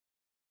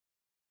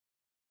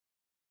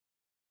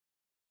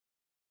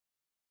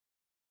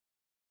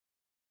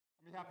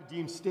behalf of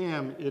Dean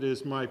Stam, it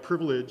is my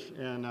privilege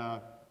and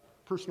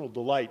personal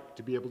delight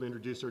to be able to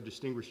introduce our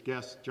distinguished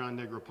guest, John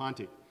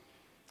Negroponte.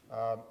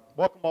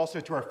 Welcome also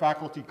to our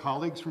faculty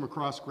colleagues from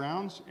across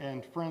grounds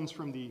and friends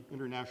from the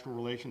International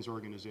Relations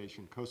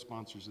Organization,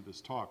 co-sponsors of this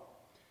talk.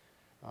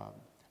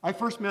 I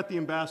first met the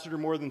ambassador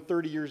more than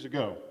 30 years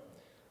ago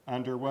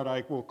under what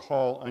I will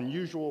call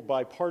unusual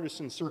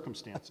bipartisan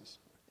circumstances.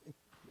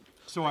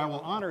 So I will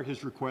honor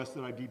his request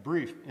that I be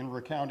brief in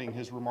recounting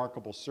his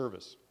remarkable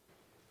service.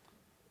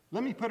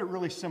 Let me put it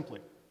really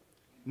simply.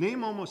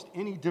 Name almost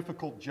any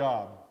difficult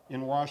job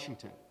in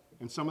Washington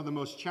and some of the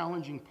most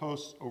challenging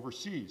posts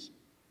overseas,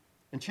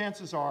 and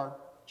chances are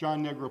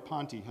John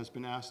Negroponte has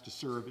been asked to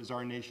serve as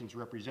our nation's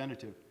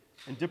representative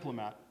and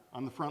diplomat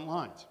on the front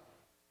lines.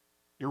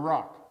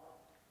 Iraq,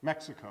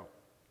 Mexico,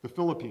 the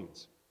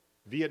Philippines,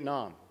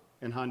 Vietnam,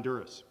 and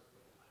Honduras.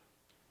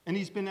 And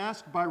he's been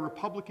asked by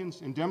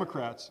Republicans and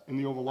Democrats in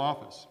the Oval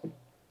Office,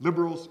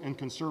 liberals and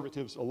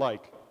conservatives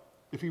alike,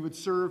 if he would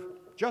serve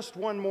just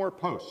one more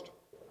post.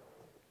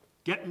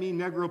 Get me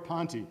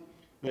Negroponte,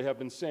 they have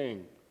been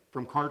saying,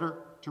 from Carter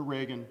to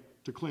Reagan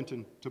to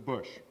Clinton to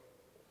Bush.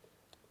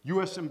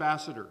 U.S.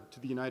 Ambassador to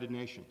the United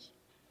Nations,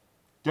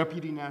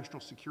 Deputy National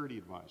Security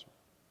Advisor.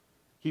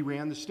 He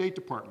ran the State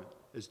Department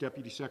as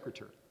Deputy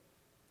Secretary,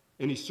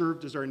 and he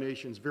served as our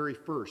nation's very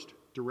first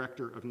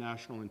Director of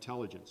National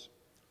Intelligence,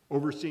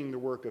 overseeing the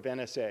work of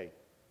NSA,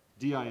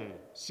 DIA,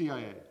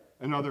 CIA,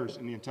 and others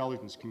in the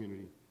intelligence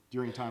community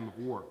during time of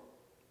war.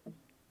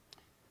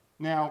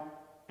 Now,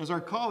 as our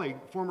colleague,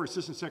 former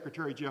Assistant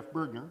Secretary Jeff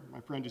Bergner,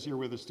 my friend who's here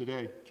with us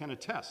today, can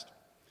attest,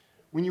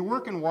 when you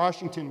work in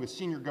Washington with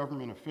senior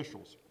government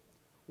officials,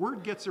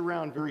 word gets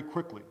around very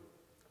quickly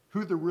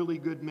who the really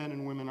good men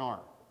and women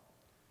are,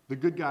 the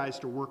good guys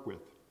to work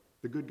with,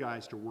 the good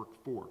guys to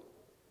work for.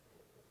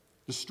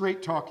 The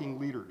straight-talking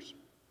leaders,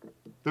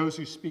 those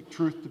who speak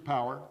truth to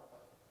power,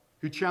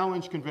 who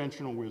challenge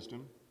conventional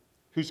wisdom,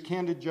 whose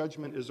candid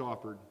judgment is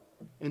offered,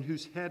 and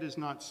whose head is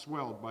not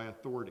swelled by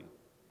authority,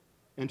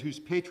 and whose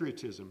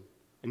patriotism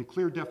and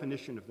clear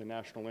definition of the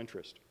national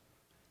interest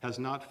has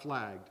not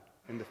flagged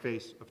in the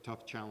face of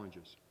tough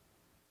challenges.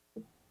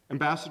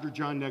 Ambassador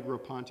John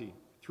Negroponte,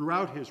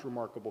 throughout his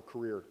remarkable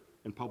career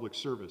in public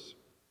service,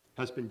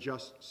 has been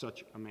just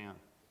such a man.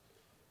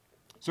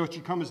 So it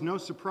should come as no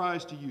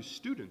surprise to you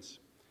students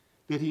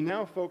that he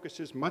now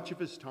focuses much of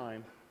his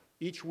time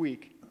each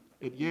week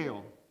at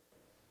Yale,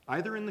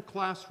 either in the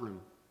classroom,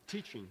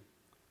 teaching,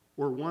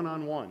 or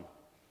one-on-one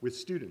with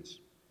students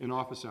in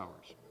office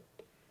hours.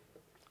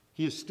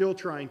 He is still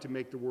trying to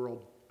make the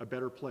world a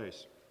better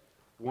place,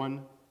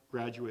 one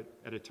graduate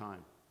at a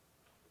time.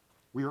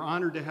 We are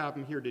honored to have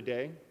him here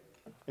today,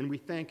 and we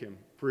thank him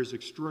for his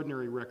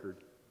extraordinary record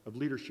of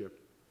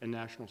leadership and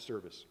national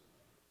service.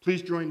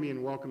 Please join me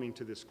in welcoming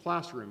to this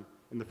classroom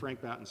in the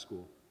Frank Batten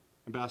School,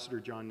 Ambassador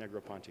John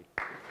Negroponte.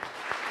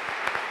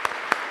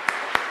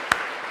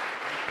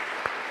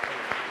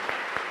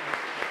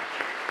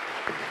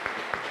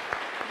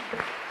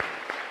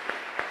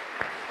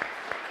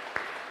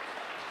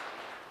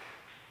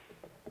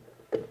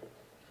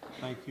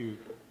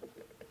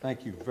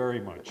 Thank you very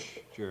much,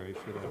 Jerry,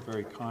 for that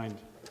very kind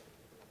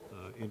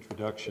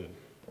introduction.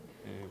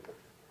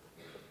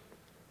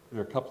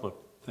 There are a couple of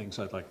things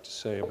I'd like to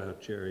say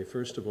about Jerry.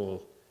 First of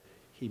all,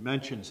 he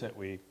mentions that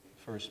we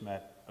first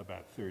met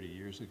about 30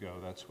 years ago.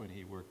 That's when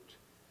he worked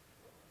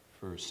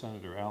for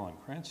Senator Alan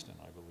Cranston,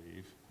 I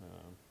believe,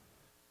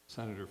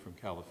 senator from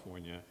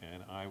California,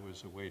 and I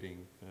was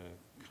awaiting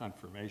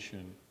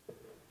confirmation,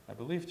 I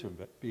believe, to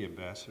be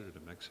ambassador to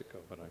Mexico,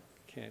 but I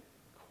can't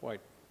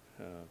quite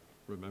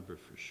remember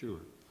for sure.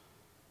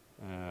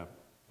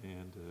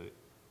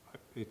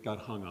 It got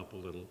hung up a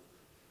little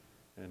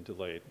and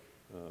delayed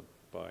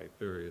by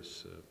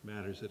various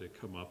matters that had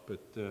come up,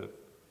 but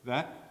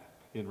that,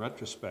 in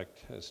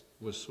retrospect,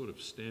 was sort of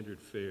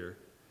standard fare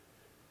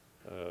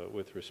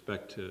with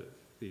respect to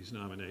these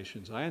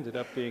nominations. I ended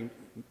up being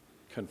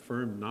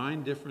confirmed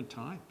 9 different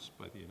times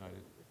by the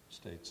United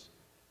States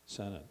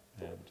Senate,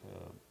 and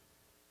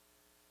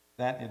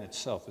that in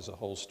itself is a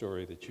whole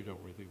story that you don't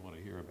really want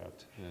to hear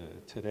about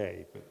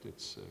today, but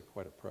it's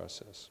quite a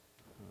process.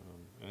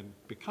 And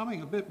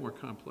becoming a bit more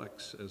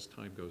complex as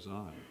time goes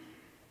on,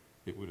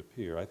 it would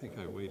appear. I think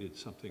I waited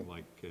something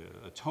like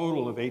a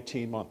total of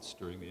 18 months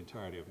during the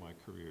entirety of my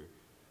career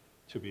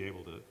to be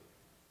able to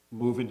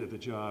move into the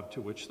job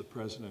to which the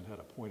president had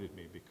appointed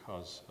me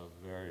because of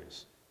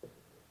various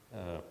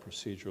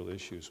procedural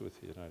issues with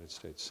the United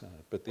States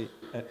Senate.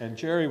 And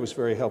Jerry was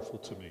very helpful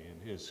to me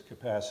in his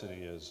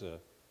capacity as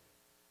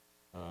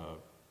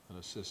an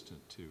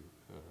assistant to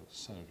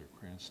Senator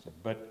Cranston.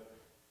 But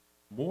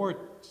more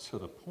to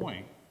the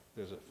point,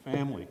 there's a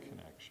family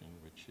connection,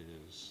 which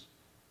is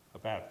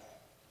about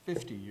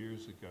 50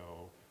 years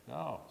ago,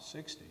 no,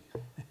 60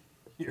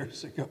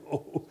 years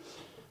ago.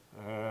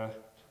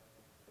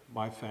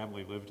 My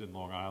family lived in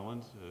Long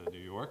Island, New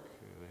York.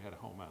 They had a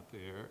home out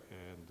there,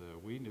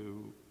 and we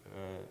knew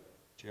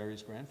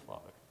Jerry's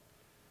grandfather.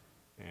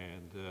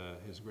 And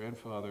his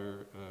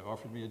grandfather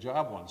offered me a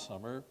job one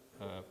summer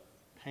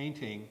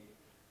painting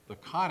the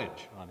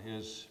cottage on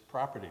his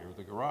property or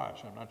the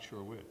garage, I'm not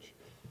sure which,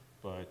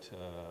 but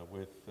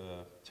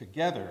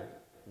together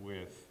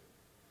with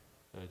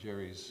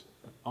Jerry's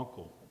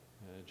uncle,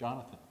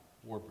 Jonathan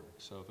Warburg.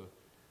 So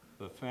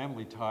the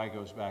family tie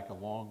goes back a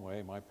long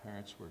way. My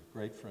parents were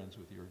great friends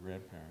with your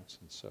grandparents,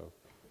 and so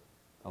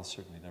I'll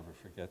certainly never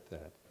forget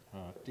that.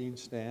 Dean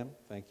Stam,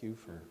 thank you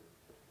for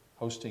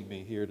hosting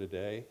me here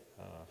today.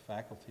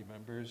 Faculty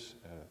members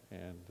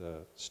and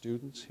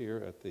students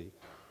here at the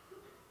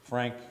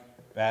Frank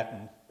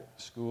Batten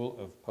School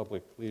of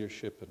Public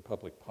Leadership and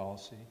Public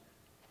Policy.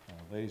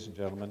 Ladies and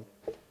gentlemen,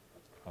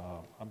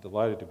 I'm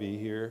delighted to be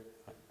here.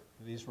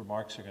 These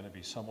remarks are going to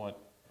be somewhat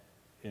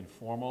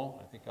informal.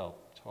 I think I'll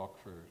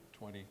talk for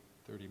 20,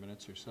 30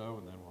 minutes or so,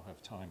 and then we'll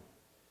have time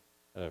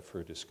for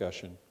a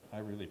discussion. I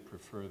really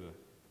prefer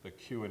the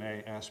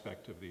Q&A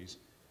aspect of these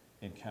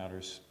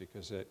encounters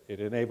because it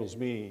enables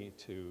me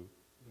to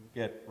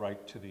get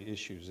right to the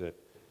issues that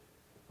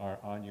are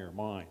on your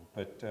mind.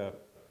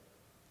 But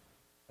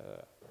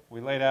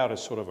we laid out a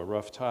sort of a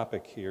rough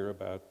topic here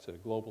about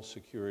global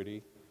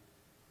security,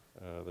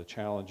 the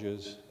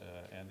challenges,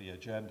 and the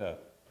agenda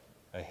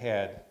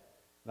ahead.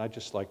 And I'd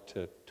just like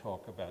to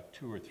talk about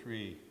 2 or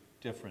 3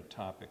 different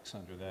topics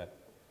under that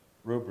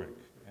rubric.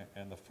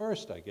 And the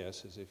first, I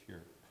guess, is if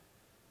you're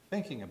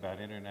thinking about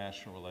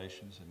international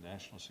relations and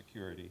national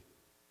security,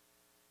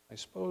 I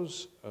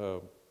suppose a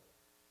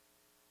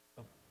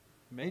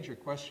major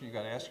question you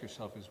got to ask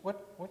yourself is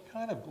what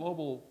kind of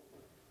global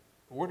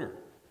order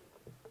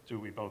do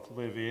we both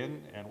live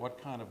in, and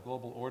what kind of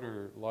global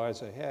order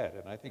lies ahead?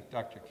 And I think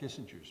Dr.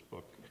 Kissinger's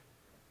book,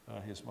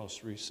 his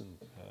most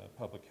recent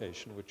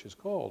publication, which is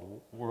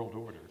called World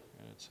Order,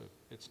 and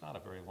it's not a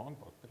very long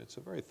book, but it's a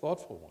very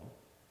thoughtful one.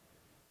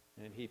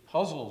 And he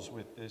puzzles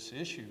with this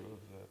issue of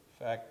the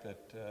fact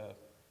that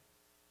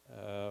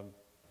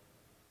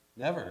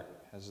never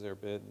has there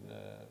been,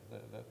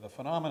 the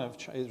phenomenon of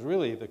China is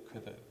really the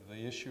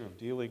issue of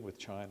dealing with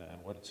China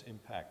and what its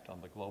impact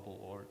on the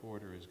global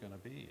order is going to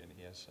be. And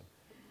he has some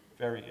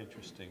very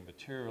interesting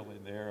material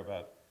in there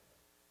about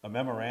a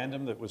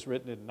memorandum that was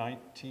written in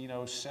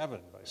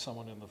 1907 by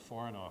someone in the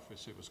Foreign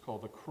Office. It was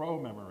called the Crow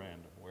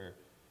Memorandum, where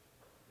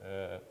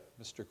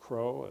Mr.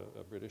 Crow,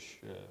 a British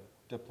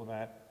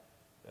diplomat,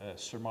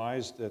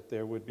 surmised that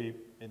there would be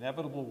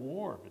inevitable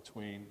war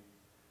between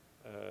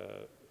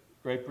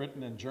Great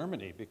Britain and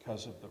Germany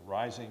because of the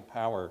rising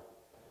power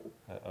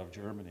of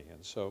Germany.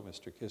 And so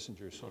Mr.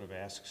 Kissinger sort of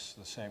asks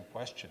the same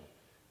question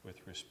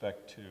with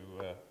respect to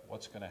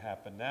what's going to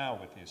happen now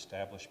with the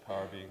established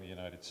power being the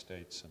United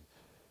States and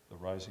the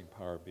rising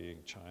power being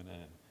China.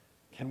 And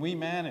can we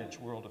manage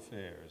world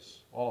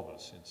affairs, all of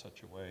us, in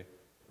such a way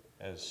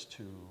as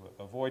to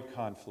avoid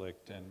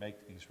conflict and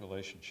make these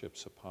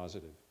relationships a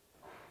positive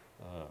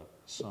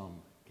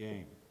sum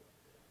game?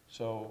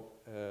 So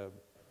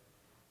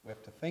we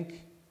have to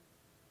think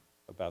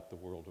about the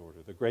world order.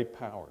 The great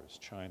powers,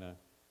 China,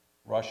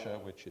 Russia,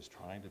 which is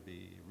trying to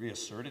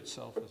reassert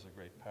itself as a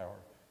great power.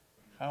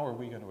 How are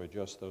we going to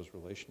adjust those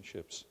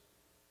relationships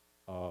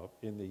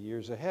in the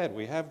years ahead?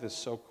 We have this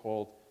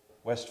so-called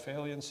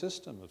Westphalian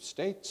system of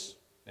states,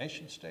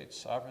 nation-states,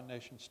 sovereign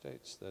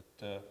nation-states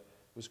that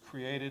was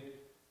created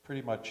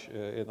pretty much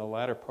in the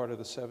latter part of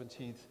the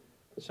 17th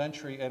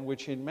century and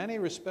which in many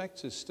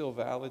respects is still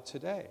valid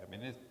today. I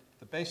mean,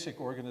 the basic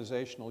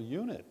organizational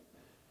unit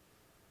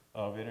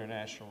of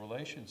international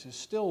relations is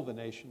still the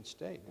nation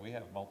state. We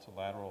have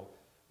multilateral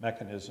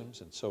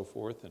mechanisms and so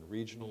forth and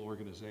regional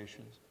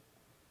organizations,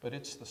 but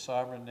it's the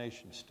sovereign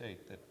nation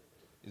state that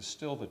is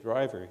still the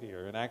driver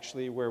here, and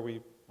actually where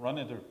we run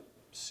into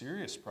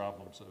serious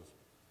problems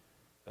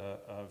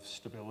of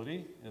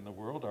stability in the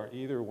world are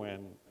either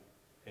when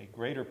a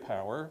greater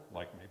power,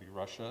 like maybe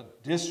Russia,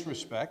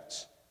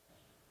 disrespects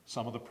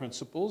some of the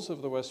principles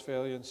of the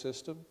Westphalian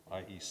system,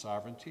 i.e.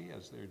 sovereignty,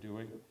 as they're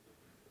doing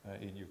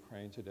in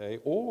Ukraine today,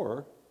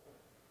 or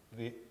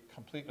the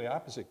completely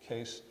opposite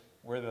case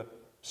where the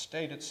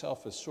state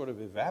itself is sort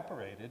of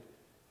evaporated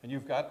and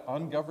you've got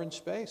ungoverned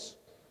space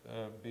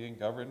being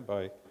governed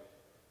by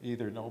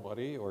either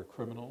nobody or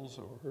criminals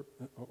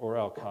or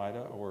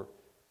Al-Qaeda or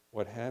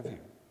what have you.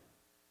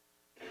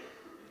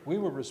 We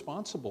were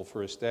responsible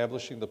for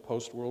establishing the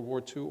post-World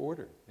War II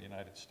order in the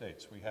United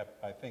States. We have,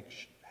 I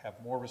think, have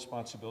more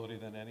responsibility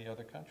than any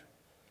other country.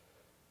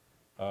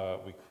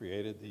 We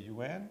created the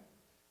UN.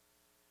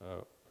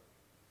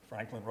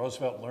 Franklin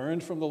Roosevelt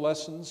learned from the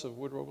lessons of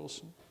Woodrow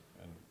Wilson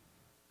and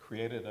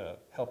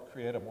helped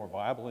create a more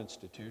viable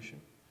institution,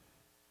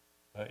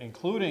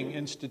 including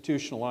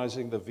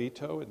institutionalizing the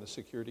veto in the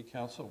Security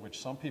Council,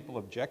 which some people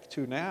object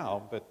to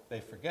now, but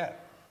they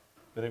forget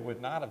that it would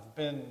not have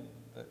been,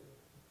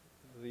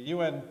 the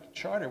UN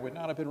Charter would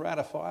not have been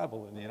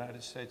ratifiable in the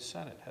United States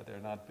Senate had there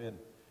not been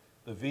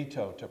the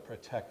veto to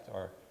protect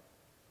our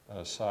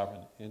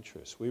sovereign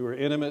interests. We were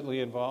intimately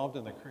involved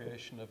in the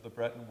creation of the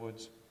Bretton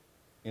Woods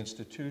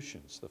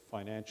institutions, the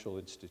financial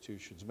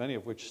institutions, many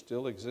of which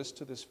still exist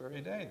to this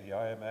very day, the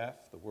IMF,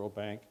 the World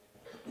Bank,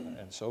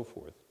 and so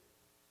forth.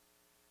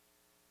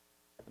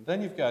 And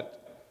then you've got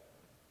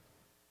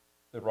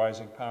the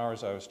rising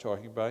powers I was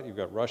talking about. You've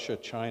got Russia,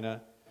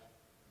 China.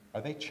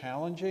 Are they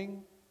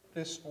challenging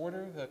this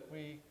order that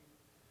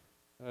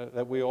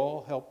we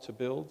all helped to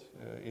build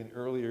in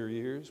earlier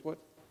years? What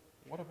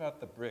about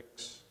the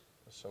BRICS,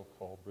 the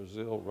so-called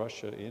Brazil,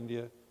 Russia,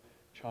 India,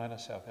 China,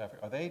 South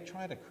Africa? Are they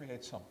trying to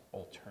create some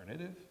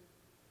alternative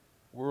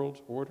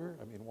world order?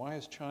 I mean, why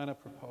is China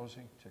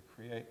proposing to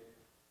create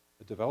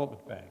a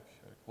development bank,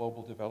 a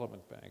global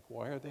development bank?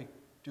 Why are they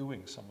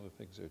doing some of the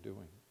things they're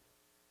doing?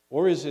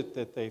 Or is it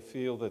that they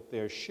feel that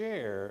their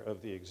share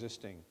of the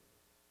existing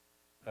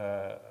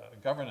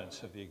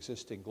governance of the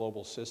existing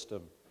global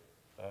system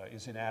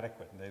is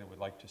inadequate and they would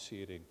like to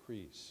see it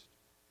increased?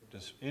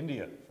 Does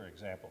India, for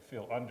example,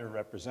 feel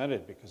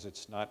underrepresented because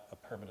it's not a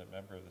permanent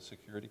member of the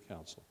Security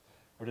Council?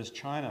 Or does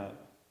China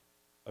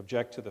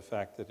object to the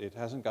fact that it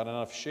hasn't got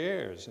enough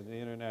shares in the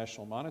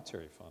International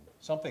Monetary Fund?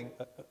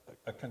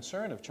 A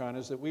concern of China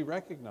is that we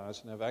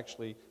recognize and have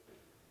actually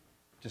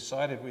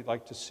decided we'd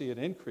like to see an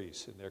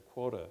increase in their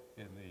quota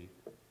in the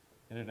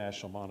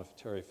International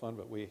Monetary Fund,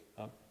 but we,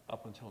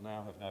 up until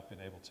now, have not been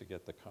able to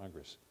get the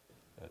Congress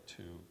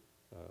to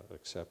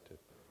accept it.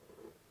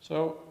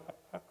 So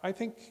I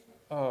think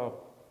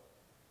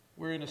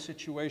we're in a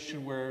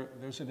situation where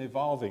there's an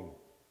evolving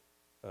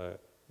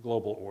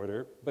global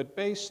order, but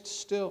based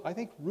still, I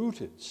think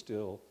rooted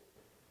still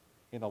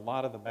in a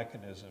lot of the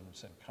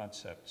mechanisms and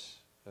concepts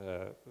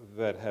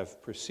that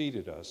have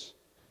preceded us.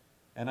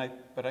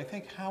 But I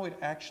think how it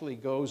actually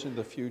goes in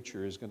the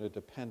future is going to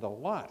depend a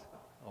lot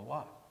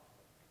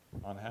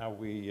on how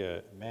we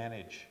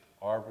manage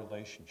our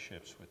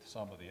relationships with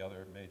some of the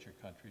other major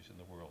countries in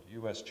the world,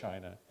 U.S.,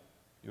 China,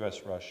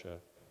 U.S., Russia,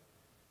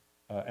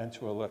 and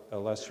to a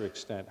lesser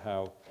extent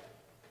how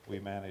we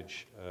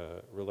manage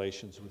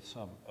relations with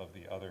some of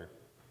the other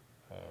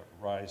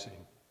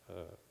rising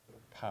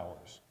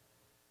powers.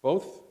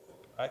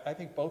 I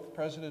think both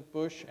President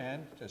Bush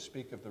and, to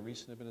speak of the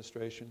recent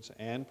administrations,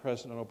 and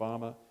President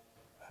Obama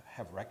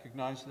have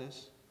recognized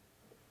this.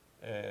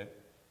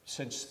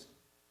 Since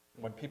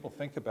when people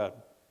think about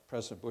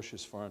President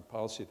Bush's foreign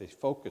policy, they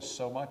focus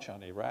so much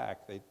on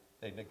Iraq, they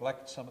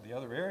neglect some of the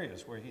other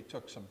areas where he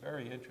took some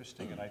very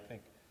interesting and I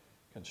think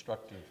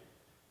constructive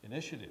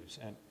initiatives,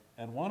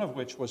 and one of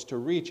which was to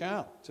reach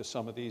out to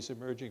some of these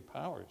emerging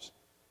powers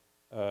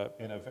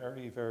in a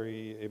very,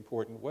 very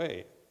important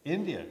way.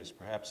 India is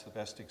perhaps the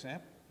best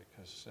example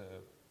because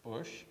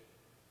Bush,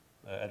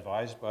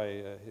 advised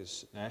by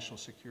his national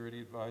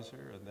security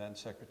advisor and then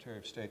Secretary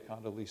of State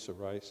Condoleezza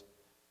Rice,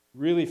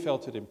 really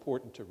felt it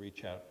important to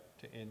reach out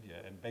to India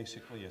and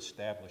basically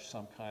establish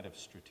some kind of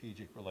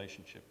strategic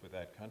relationship with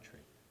that country.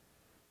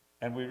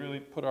 And we really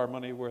put our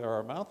money where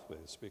our mouth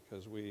is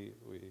because we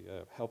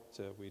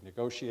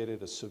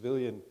negotiated a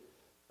civilian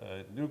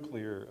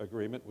nuclear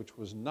agreement, which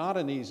was not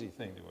an easy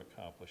thing to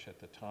accomplish at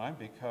the time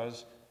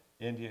because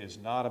India is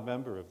not a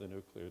member of the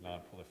Nuclear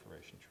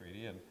Non-Proliferation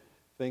Treaty, and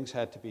things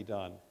had to be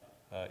done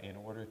in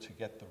order to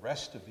get the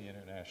rest of the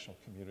international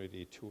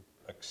community to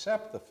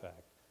accept the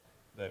fact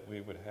that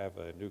we would have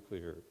a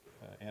nuclear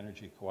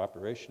energy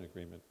cooperation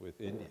agreement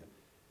with India.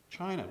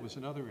 China was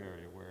another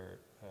area where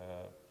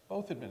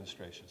both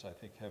administrations, I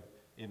think, have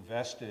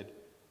invested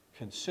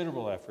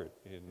considerable effort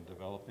in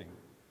developing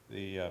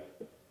a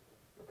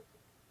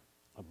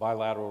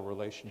bilateral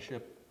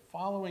relationship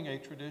following a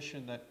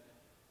tradition that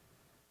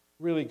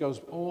really goes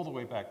all the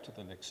way back to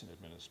the Nixon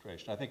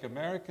administration. I think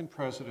American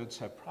presidents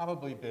have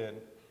probably been,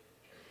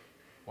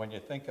 when you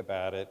think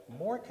about it,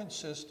 more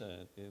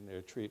consistent in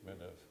their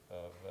treatment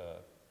of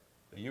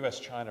the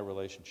U.S.-China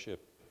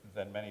relationship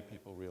than many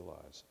people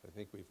realize. I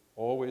think we've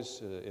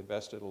always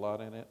invested a lot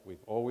in it.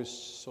 We've always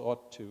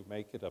sought to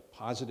make it a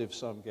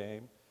positive-sum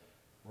game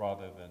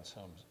rather than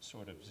some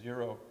sort of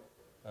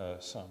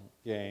zero-sum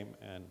game.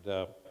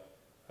 And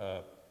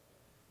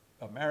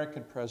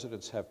American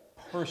presidents have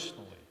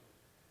personally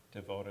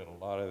devoted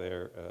a lot of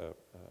their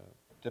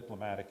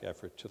diplomatic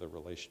effort to the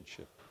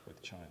relationship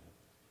with China.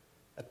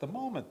 At the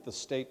moment, the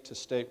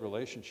state-to-state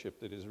relationship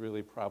that is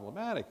really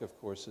problematic, of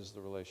course, is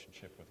the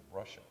relationship with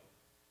Russia.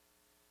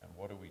 And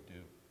what do we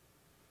do?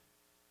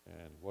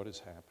 And what is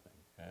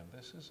happening? And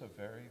this is a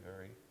very,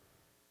 very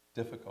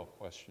difficult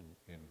question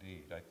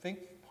indeed. I think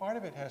part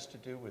of it has to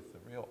do with the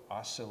real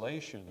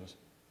oscillations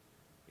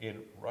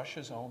in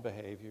Russia's own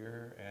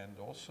behavior and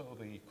also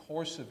the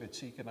course of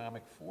its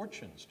economic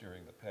fortunes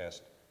during the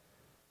past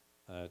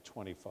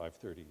 25,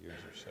 30 years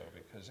or so.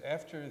 Because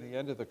after the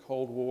end of the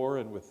Cold War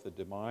and with the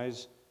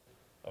demise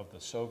of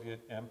the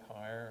Soviet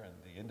Empire and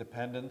the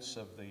independence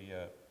of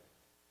the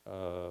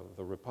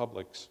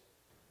republics,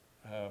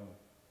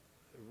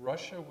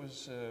 Russia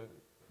was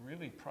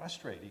really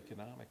prostrate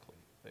economically.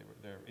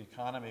 Their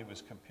economy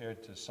was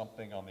compared to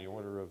something on the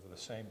order of the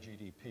same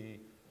GDP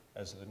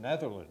as the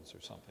Netherlands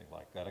or something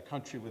like that, a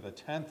country with a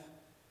tenth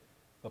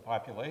the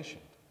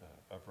population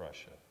of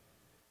Russia.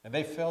 And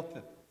they felt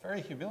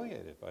very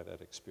humiliated by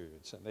that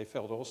experience. And they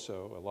felt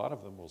also, a lot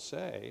of them will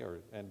say,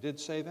 and did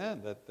say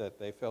then, that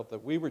they felt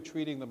that we were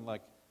treating them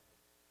like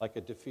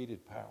a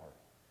defeated power.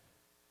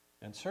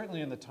 And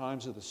certainly in the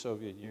times of the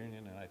Soviet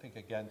Union, and I think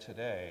again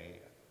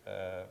today,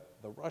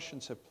 the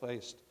Russians have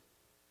placed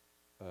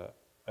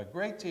a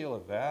great deal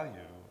of value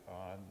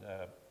on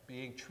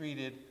being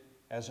treated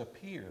as a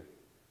peer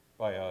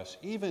by us,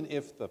 even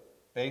if the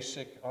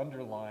basic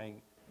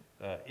underlying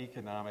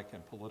economic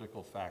and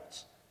political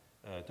facts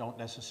don't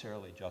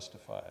necessarily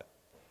justify it.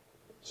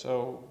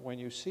 So when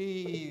you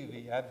see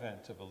the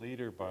advent of a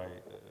leader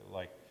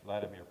like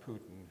Vladimir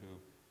Putin, who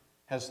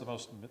has the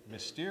most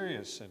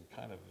mysterious and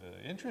kind of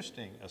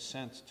interesting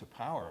ascent to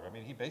power. I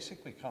mean, he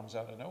basically comes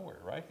out of nowhere,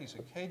 right? He's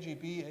a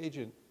KGB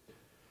agent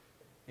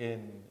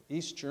in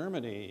East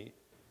Germany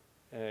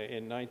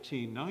in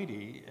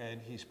 1990,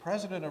 and he's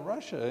president of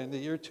Russia in the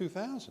year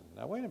 2000.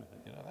 Now, wait a minute,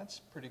 you know, that's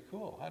pretty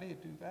cool. How do you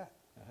do that?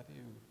 How do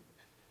you...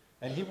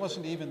 And he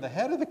wasn't even the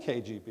head of the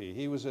KGB.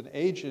 He was an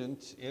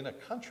agent in a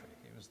country.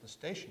 He was the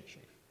station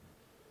chief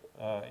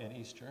in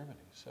East Germany.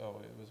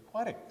 So it was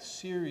quite a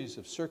series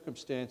of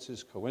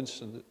circumstances,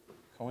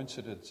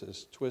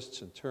 coincidences,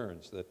 twists and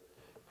turns that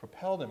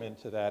propelled him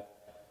into that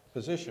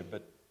position.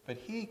 But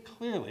he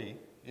clearly,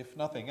 if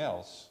nothing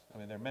else, I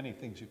mean, there are many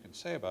things you can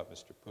say about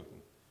Mr. Putin.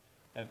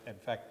 And in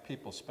fact,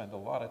 people spend a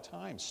lot of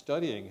time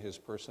studying his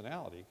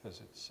personality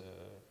because it's,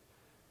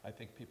 I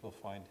think people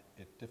find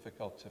it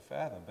difficult to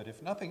fathom. But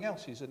if nothing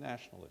else, he's a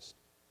nationalist.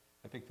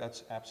 I think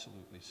that's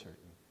absolutely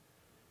certain.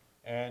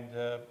 And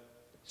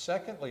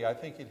secondly, I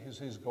think it is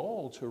his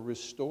goal to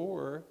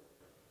restore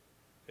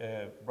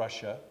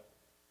Russia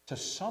to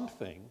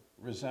something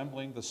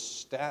resembling the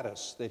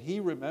status that he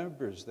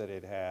remembers that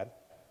it had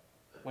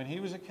when he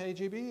was a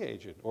KGB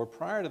agent, or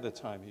prior to the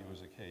time he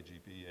was a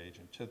KGB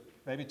agent,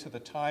 maybe to the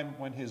time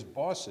when his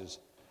bosses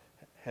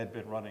had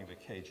been running the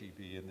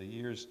KGB in the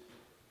years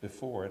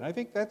before. And I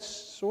think that's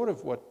sort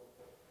of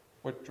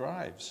what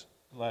drives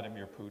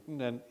Vladimir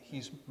Putin, and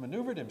he's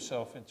maneuvered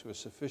himself into a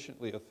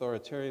sufficiently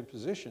authoritarian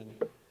position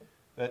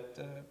that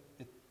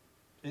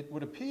it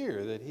would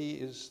appear that he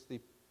is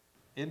the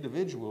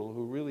individual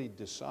who really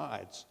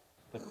decides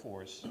the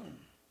course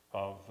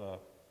of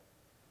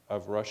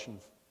Russian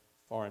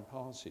foreign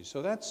policy.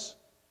 So that's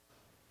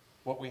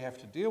what we have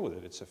to deal with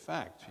it. It's a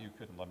fact. You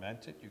can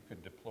lament it, you can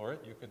deplore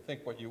it, you can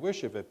think what you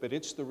wish of it, but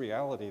it's the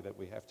reality that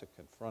we have to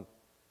confront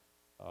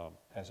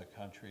as a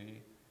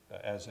country,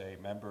 as a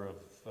member of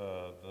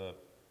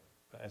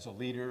as a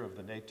leader of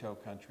the NATO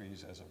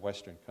countries, as a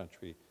Western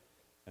country,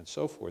 and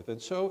so forth.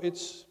 And so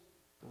it's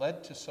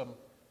led to some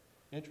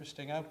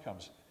interesting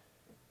outcomes.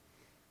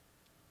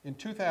 In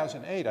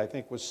 2008, I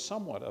think, was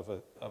somewhat of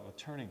a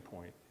turning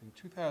point. In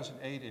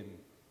 2008, in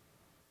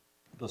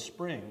the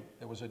spring,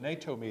 there was a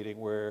NATO meeting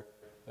where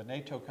the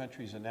NATO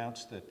countries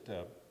announced that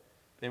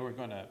they were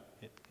going to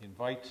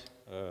invite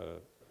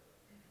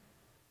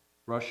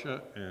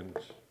Russia and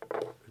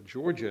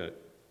Georgia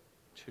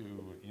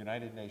to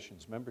United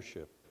Nations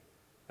membership.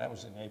 That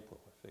was in April,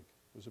 I think.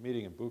 It was a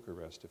meeting in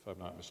Bucharest, if I'm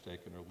not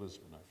mistaken, or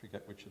Lisbon. I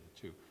forget which of the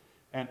two.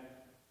 And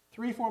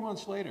 3-4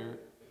 months later,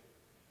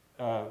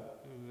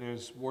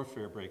 there's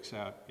warfare breaks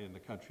out in the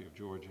country of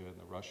Georgia, and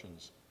the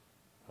Russians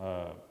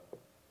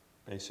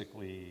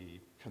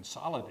basically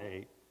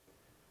consolidate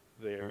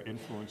their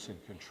influence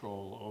and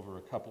control over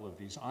a couple of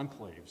these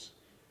enclaves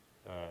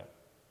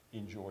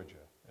in Georgia,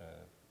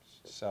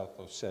 South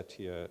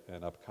Ossetia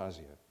and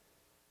Abkhazia.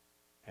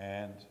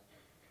 And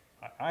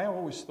I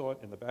always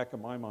thought in the back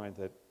of my mind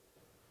that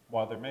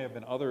while there may have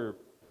been other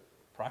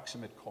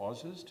proximate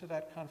causes to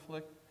that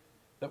conflict,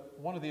 that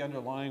one of the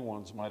underlying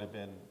ones might have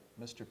been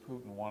Mr.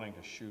 Putin wanting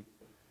to shoot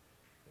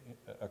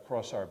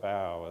across our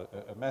bow,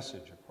 a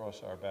message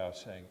across our bow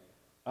saying,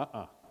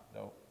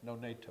 no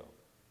NATO,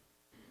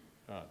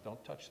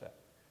 don't touch that.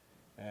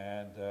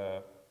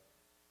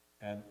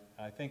 And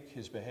I think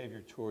his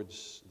behavior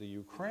towards the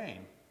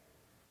Ukraine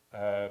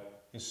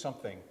is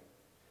something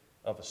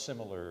of a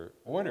similar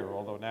order,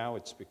 although now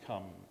it's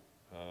become,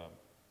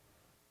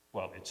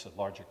 well, it's a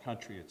larger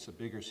country, it's a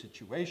bigger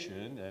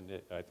situation,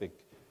 and I think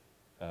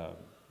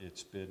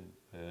it's been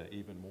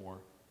even more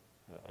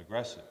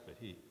aggressive. But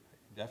he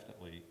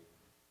definitely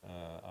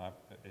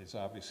is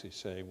obviously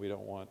saying we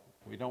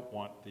don't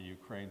want the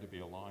Ukraine to be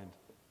aligned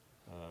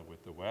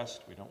with the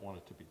West. We don't want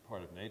it to be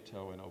part of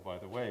NATO. And oh, by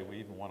the way, we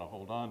even want to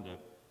hold on to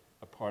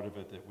a part of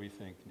it that we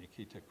think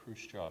Nikita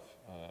Khrushchev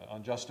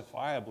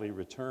unjustifiably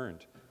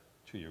returned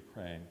to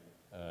Ukraine,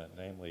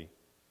 namely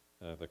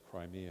the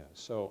Crimea.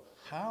 So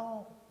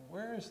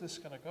where is this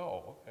going to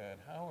go, and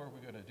how are we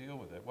going to deal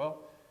with it? Well,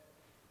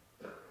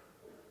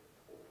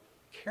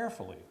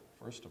 carefully,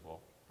 first of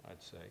all,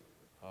 I'd say,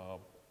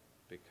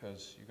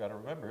 because you got to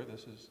remember,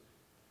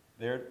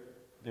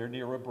 they're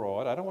near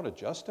abroad. I don't want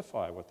to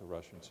justify what the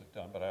Russians have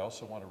done, but I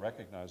also want to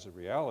recognize the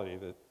reality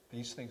that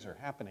these things are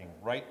happening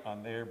right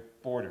on their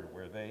border,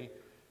 where they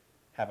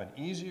have an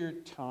easier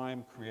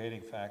time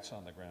creating facts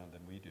on the ground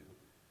than we do.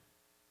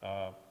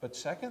 But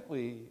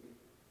secondly,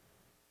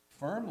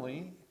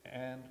 firmly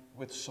and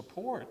with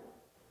support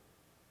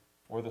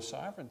for the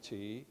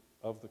sovereignty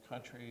of the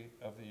country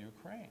of the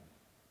Ukraine.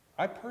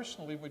 I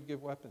personally would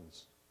give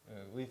weapons,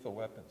 lethal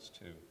weapons,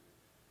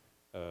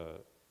 to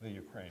the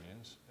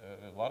Ukrainians.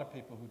 A lot of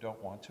people who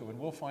don't want to, and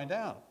we'll find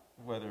out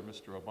whether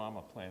Mr.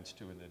 Obama plans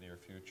to in the near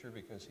future,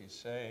 because he's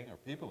saying, or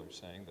people are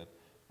saying, that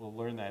we'll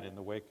learn that in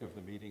the wake of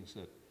the meetings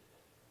that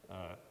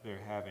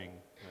they're having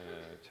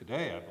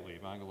today, I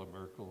believe, Angela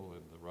Merkel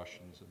and the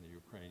Russians and the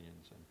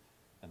Ukrainians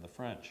and the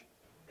French.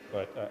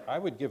 But I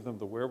would give them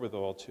the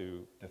wherewithal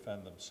to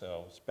defend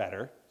themselves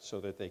better so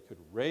that they could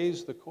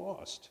raise the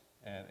cost,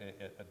 and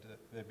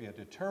there'd be a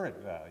deterrent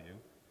value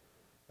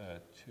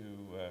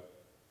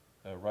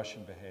to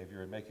Russian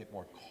behavior and make it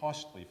more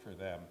costly for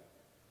them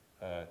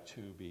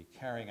to be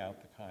carrying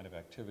out the kind of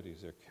activities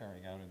they're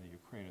carrying out in the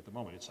Ukraine at the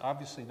moment. It's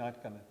obviously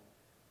not going to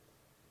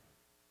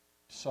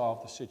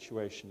solve the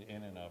situation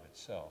in and of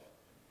itself,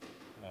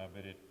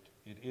 but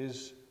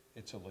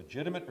it's a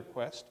legitimate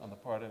request on the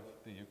part of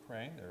the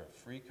Ukraine. They're a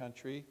free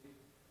country,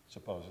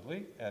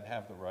 supposedly, and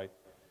have the right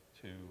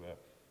to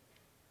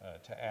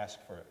ask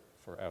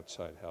for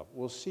outside help.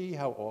 We'll see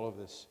how all of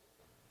this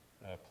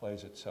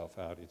plays itself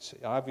out. It's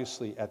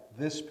obviously, at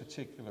this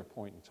particular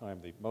point in time,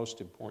 the most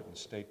important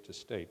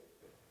state-to-state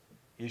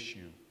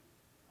issue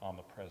on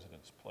the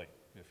president's plate,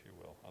 if you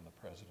will, on the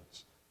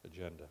president's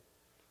agenda.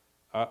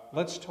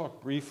 Let's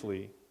talk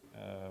briefly,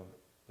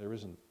 there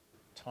isn't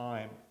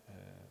time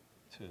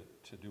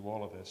to do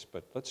all of this,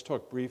 but let's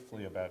talk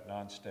briefly about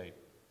non-state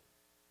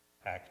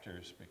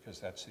actors, because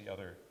that's the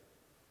other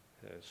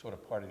sort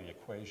of part of the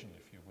equation,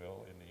 if you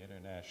will, in the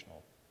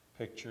international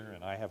picture.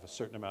 And I have a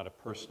certain amount of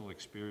personal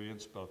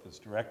experience, both as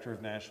Director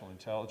of National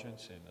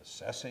Intelligence in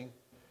assessing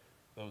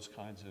those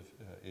kinds of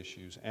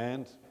issues,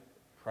 and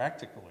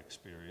practical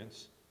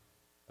experience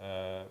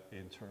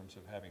in terms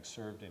of having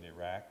served in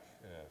Iraq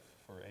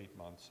for 8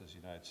 months as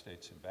United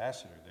States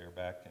ambassador there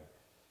back in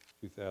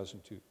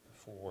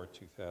 2004,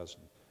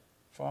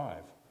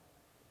 2005.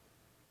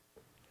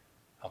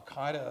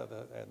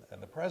 Al-Qaeda,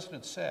 and the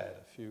president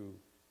said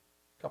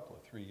couple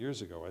of 3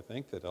 years ago, I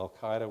think, that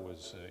Al-Qaeda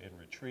was in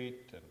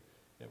retreat and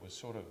it was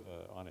sort of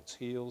on its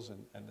heels,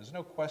 and there's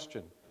no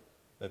question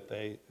that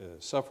they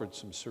suffered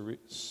some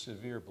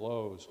severe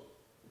blows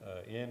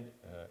in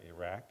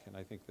Iraq, and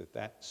I think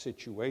that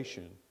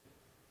situation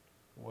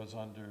was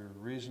under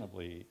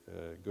reasonably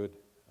good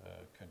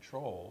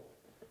control.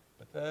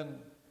 But then,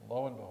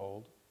 lo and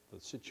behold, the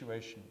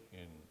situation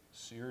in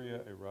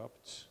Syria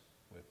erupts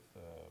with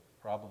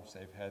problems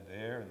they've had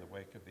there in the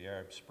wake of the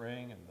Arab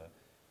Spring and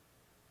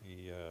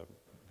the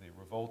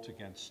revolt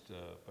against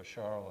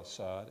Bashar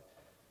al-Assad,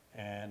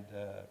 and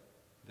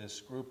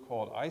this group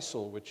called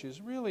ISIL, which is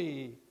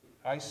really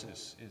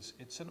ISIS,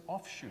 it's an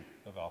offshoot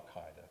of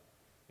Al-Qaeda.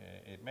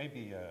 It may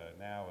be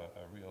now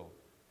a real,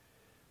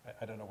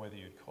 I don't know whether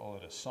you'd call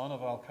it a son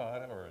of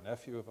Al-Qaeda or a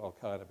nephew of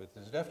Al-Qaeda, but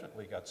it's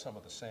definitely got some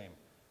of the same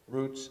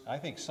roots. I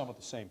think some of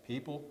the same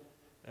people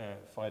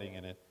fighting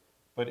in it,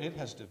 but it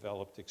has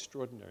developed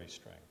extraordinary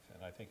strength.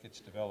 And I think it's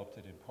developed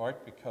it in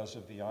part because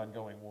of the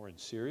ongoing war in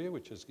Syria,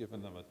 which has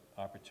given them an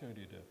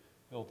opportunity to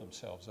build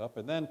themselves up.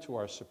 And then, to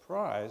our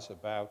surprise,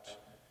 about,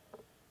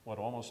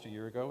 almost a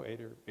year ago,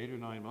 8 or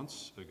 9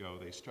 months ago,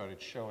 they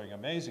started showing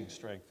amazing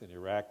strength in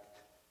Iraq.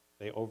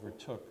 They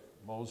overtook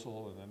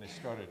Mosul, and then they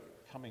started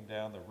coming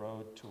down the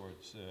road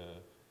towards,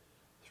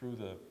 through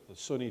the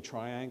Sunni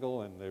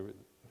triangle, and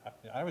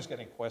I was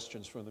getting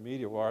questions from the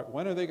media,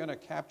 when are they going to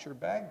capture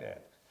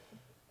Baghdad?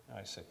 And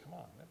I said, come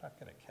on, they're not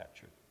going to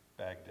capture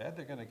Baghdad.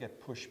 They're going to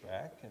get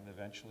pushback, and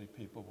eventually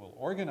people will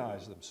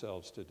organize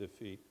themselves to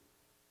defeat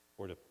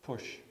or to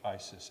push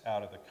ISIS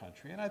out of the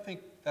country. And I think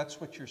that's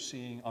what you're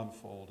seeing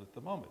unfold at the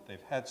moment.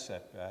 They've had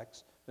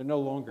setbacks. They're no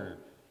longer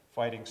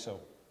fighting so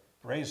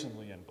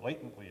brazenly and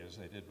blatantly as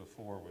they did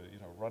before, with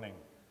running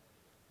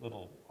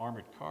little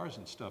armored cars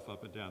and stuff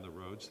up and down the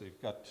roads.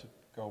 They've got to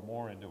go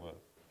more into a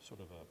sort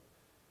of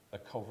a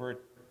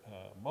covert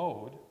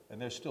mode,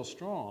 and they're still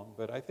strong.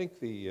 But I think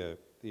the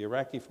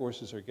Iraqi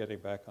forces are getting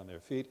back on their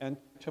feet. And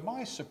to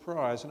my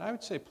surprise, and I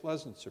would say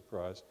pleasant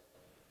surprise,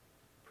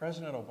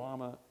 President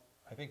Obama,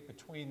 I think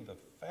between the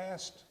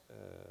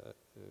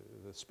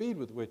speed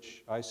with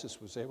which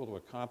ISIS was able to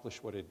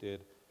accomplish what it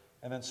did,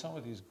 and then some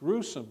of these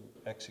gruesome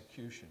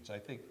executions, I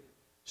think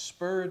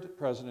spurred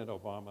President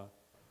Obama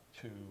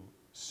to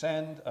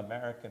send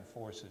American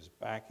forces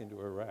back into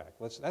Iraq.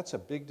 That's a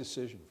big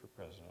decision for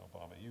President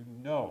Obama.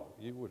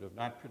 You would have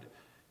not predicted.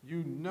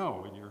 You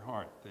know in your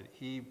heart that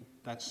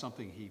that's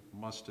something he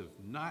must have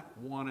not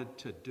wanted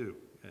to do.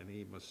 And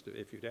he must have,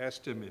 if you'd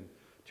asked him in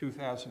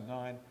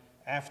 2009,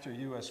 after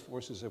U.S.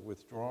 forces have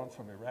withdrawn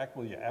from Iraq,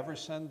 will you ever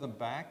send them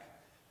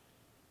back?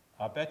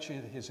 I bet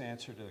you his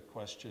answer to the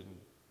question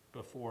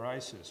before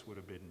ISIS would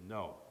have been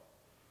no.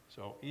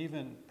 So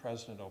even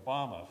President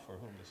Obama, for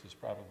whom this is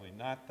probably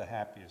not the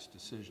happiest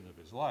decision of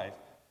his life,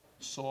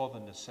 saw the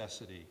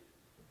necessity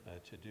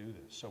to do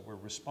this. So we're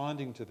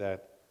responding to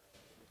that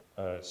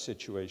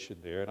situation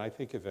there, and I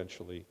think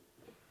eventually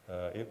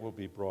it will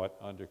be brought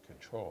under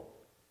control.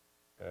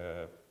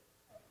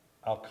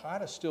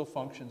 Al-Qaeda still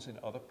functions in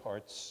other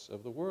parts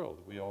of the world.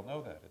 We all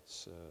know that.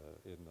 It's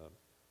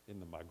in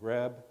the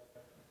Maghreb,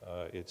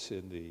 it's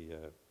in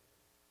the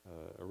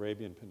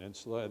Arabian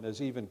Peninsula, and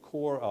there's even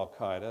core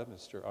Al-Qaeda,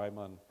 Mr.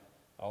 Ayman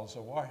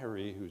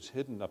al-Zawahiri, who's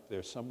hidden up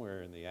there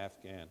somewhere in the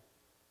Afghan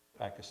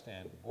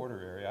Pakistan border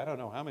area. I don't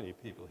know how many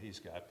people he's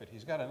got, but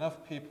he's got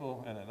enough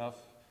people and enough,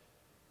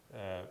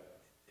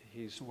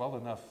 he's well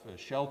enough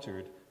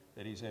sheltered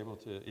that he's able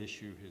to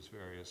issue his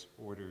various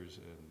orders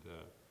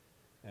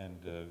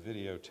and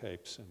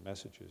videotapes and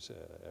messages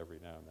every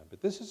now and then.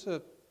 But this is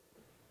a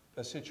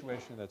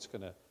situation that's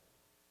going to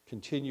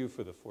continue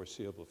for the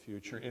foreseeable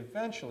future.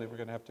 Eventually, we're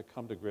going to have to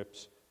come to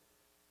grips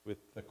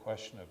with the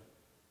question of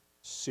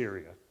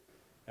Syria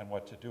and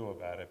what to do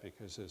about it,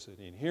 because there's an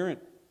inherent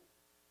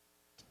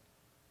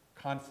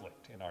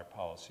conflict in our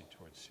policy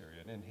towards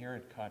Syria, an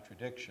inherent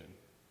contradiction,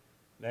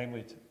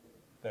 namely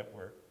that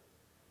we're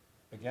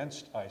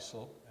against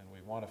ISIL and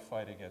we want to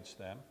fight against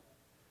them,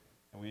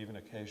 and we even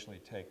occasionally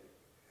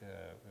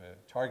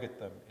target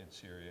them in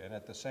Syria, and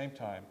at the same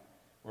time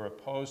we're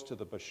opposed to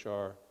the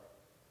Bashar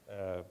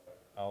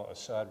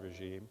al-Assad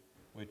regime,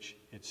 which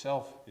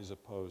itself is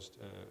opposed,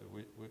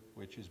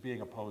 which is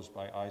being opposed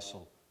by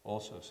ISIL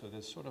also. So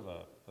there's sort of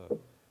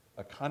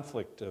a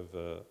conflict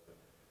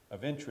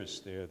of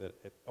interest there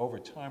that over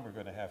time we're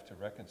going to have to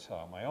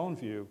reconcile. My own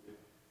view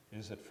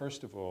is that,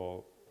 first of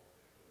all,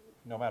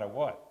 no matter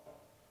what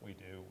we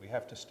do, we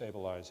have to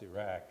stabilize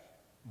Iraq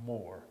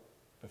more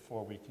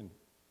before we can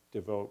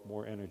devote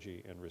more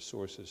energy and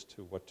resources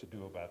to what to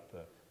do about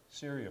the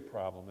Syria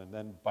problem. And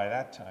then by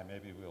that time,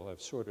 maybe we'll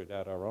have sorted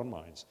out our own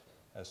minds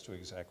as to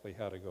exactly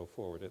how to go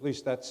forward. At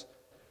least that's,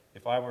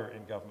 if I were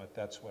in government,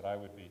 that's what I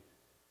would be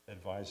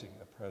advising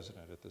the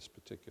president at this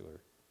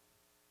particular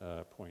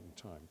point in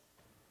time.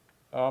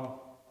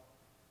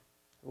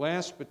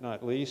 Last but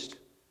not least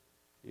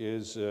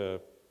is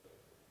the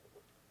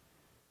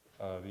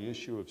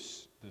issue of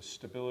the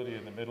stability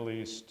in the Middle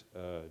East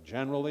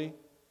generally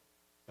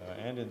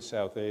and in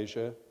South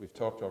Asia. We've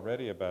talked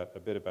already a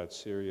bit about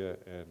Syria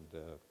and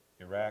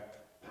Iraq.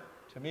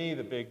 To me,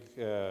 the big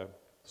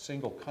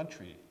single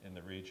country in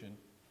the region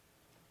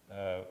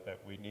that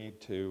we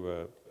need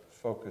to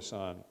focus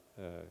on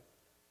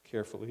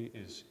carefully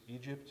is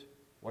Egypt.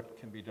 What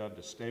can be done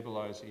to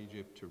stabilize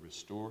Egypt, to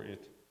restore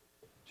it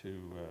to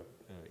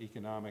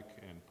economic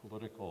and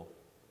political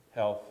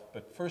health?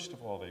 But first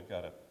of all, they've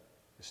got to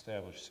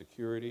establish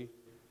security.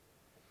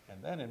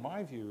 And then, in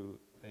my view,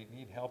 they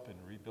need help in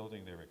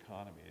rebuilding their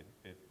economy.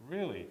 It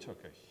really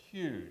took a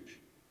huge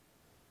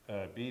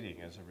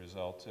beating as a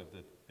result of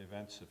the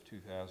events of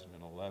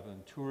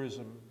 2011.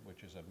 Tourism,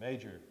 which is a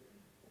major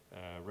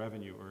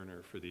revenue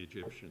earner for the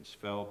Egyptians,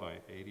 fell by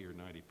 80 or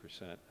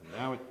 90%. And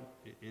now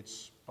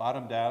it's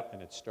bottomed out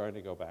and it's starting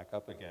to go back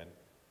up again.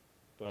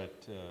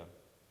 But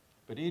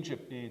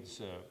Egypt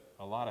needs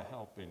a lot of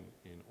help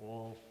in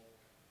all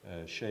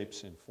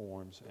shapes and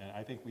forms. And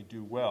I think we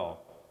do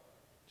well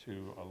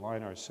to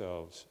align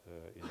ourselves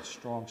in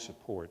strong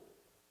support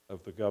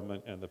of the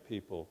government and the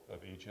people of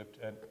Egypt.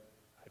 And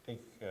I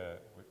think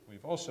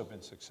we've also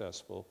been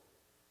successful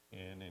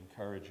in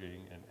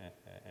encouraging,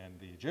 and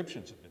the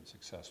Egyptians have been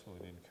successful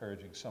in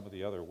encouraging some of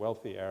the other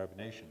wealthy Arab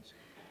nations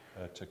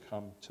to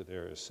come to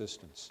their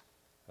assistance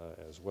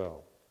as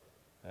well.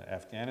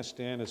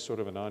 Afghanistan is sort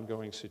of an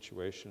ongoing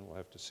situation. We'll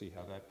have to see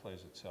how that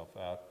plays itself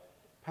out.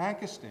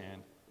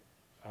 Pakistan,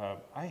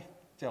 I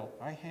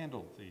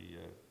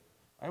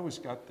always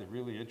got the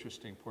really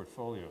interesting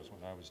portfolios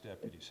when I was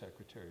Deputy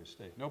Secretary of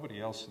State. Nobody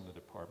else in the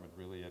department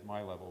really at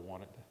my level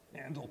wanted to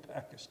handle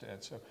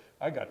Pakistan, so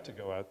I got to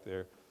go out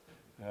there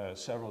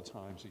several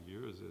times a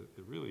year. It was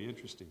a really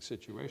interesting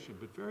situation,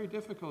 but very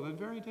difficult and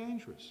very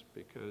dangerous,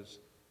 because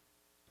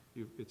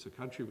it's a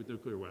country with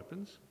nuclear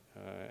weapons,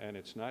 and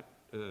it's not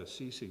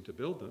ceasing to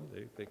build them.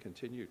 They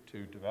continue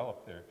to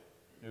develop their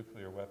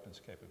nuclear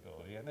weapons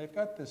capability, and they've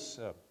got this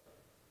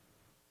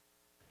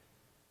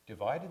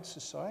divided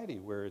society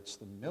where it's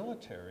the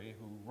military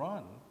who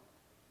run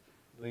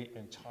the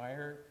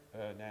entire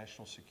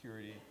national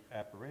security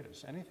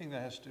apparatus. Anything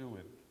that has to do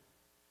with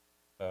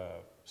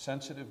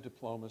sensitive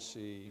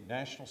diplomacy,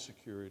 national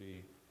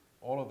security,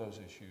 all of those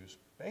issues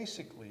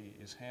basically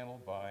is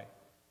handled by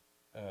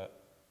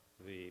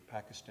the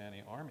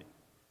Pakistani army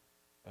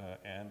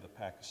and the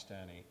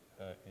Pakistani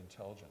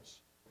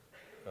intelligence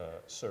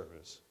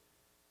service.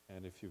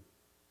 And if you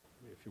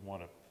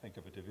want to think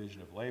of a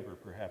division of labor,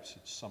 perhaps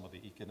it's some of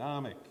the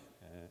economic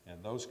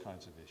and those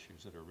kinds of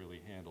issues that are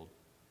really handled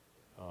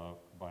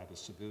by the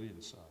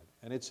civilian side.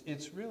 And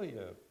it's really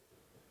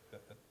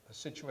a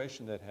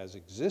situation that has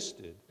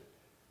existed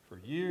for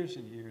years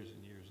and years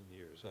and years and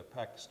years.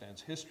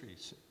 Pakistan's history,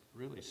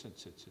 really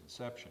since its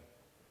inception,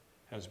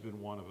 has been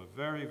one of a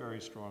very,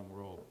 very strong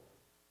role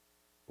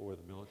for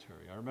the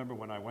military. I remember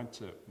when I went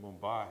to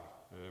Mumbai,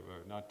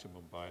 or not to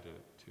Mumbai,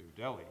 to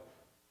Delhi,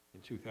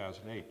 in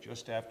 2008,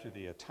 just after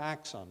the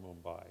attacks on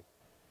Mumbai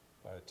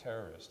by the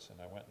terrorists,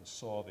 and I went and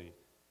saw the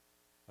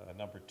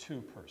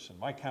 #2 person,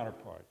 my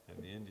counterpart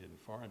in the Indian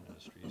Foreign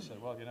Ministry. He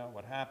said, well, you know,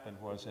 what happened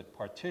was at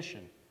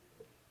partition,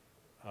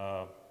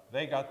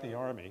 they got the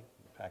army,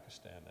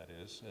 Pakistan that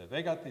is,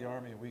 they got the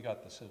army and we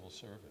got the civil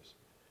service,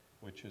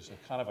 which is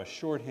a kind of a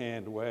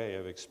shorthand way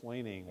of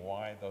explaining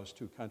why those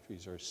two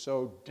countries are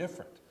so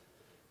different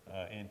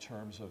in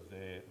terms of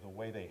the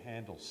way they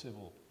handle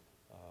civil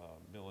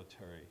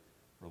military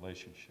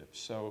relationships.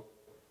 So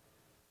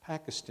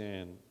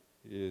Pakistan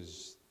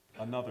is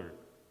another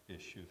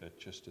issue that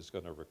just is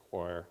going to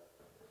require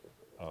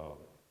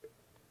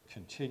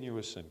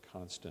continuous and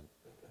constant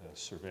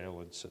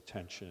surveillance,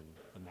 attention,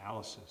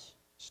 analysis,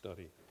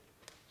 study,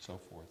 so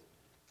forth.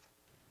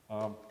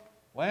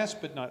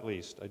 Last but not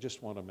least, I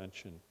just want to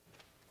mention,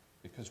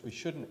 because we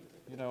shouldn't,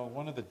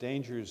 one of the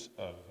dangers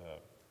of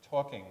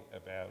talking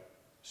about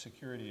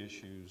security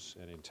issues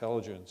and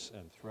intelligence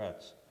and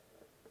threats,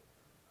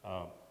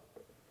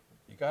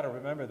 you got to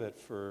remember that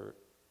for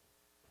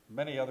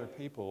many other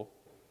people,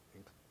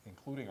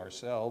 including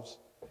ourselves,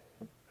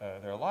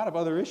 there are a lot of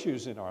other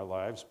issues in our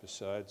lives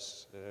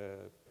besides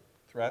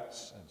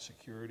threats and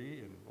security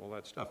and all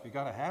that stuff. You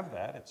got to have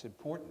that, it's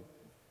important,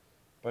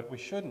 but we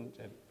shouldn't,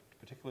 and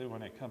particularly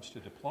when it comes to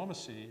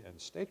diplomacy and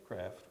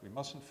statecraft, we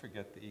mustn't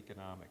forget the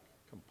economic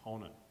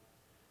component.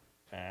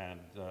 And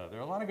there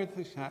are a lot of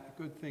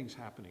good things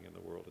happening in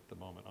the world at the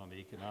moment on the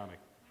economic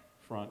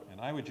front,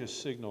 and I would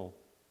just signal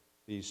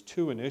these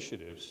two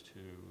initiatives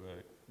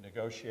to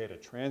negotiate a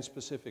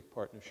Trans-Pacific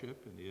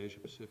Partnership in the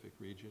Asia-Pacific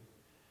region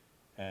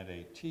and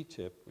a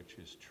TTIP, which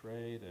is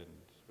trade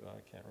and, I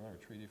can't remember,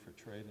 Treaty for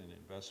Trade and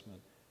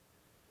Investment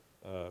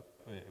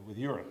with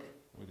Europe,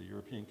 with the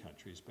European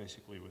countries,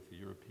 basically with the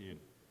European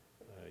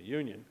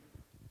Union.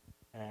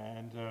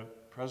 And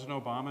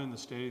President Obama in the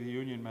State of the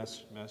Union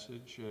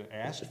message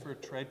asked for a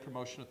Trade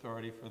Promotion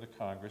Authority for the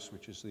Congress,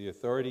 which is the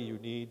authority you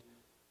need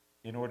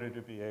in order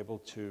to be able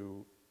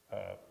to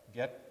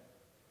get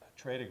a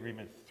trade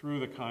agreement through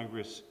the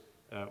Congress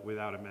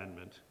without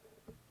amendment.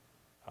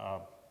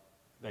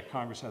 That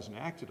Congress hasn't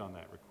acted on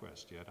that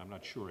request yet. I'm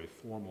not sure a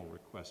formal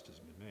request has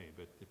been made,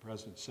 but the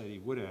President said he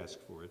would ask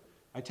for it.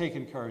 I take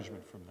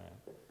encouragement from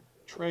that.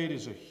 Trade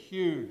is a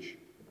huge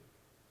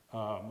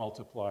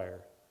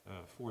multiplier,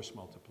 force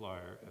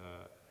multiplier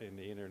in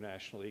the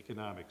international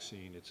economic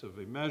scene. It's of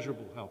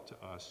immeasurable help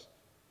to us.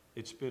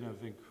 It's been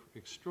of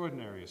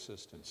extraordinary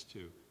assistance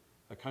to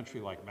a country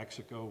like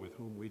Mexico, with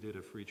whom we did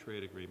a free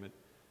trade agreement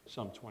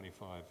some 20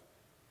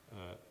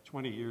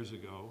 years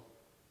ago,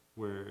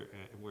 where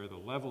the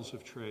levels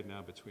of trade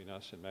now between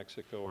us and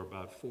Mexico are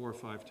about 4 or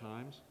 5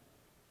 times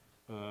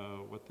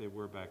what they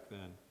were back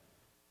then.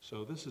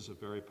 So this is a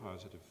very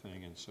positive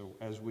thing. And so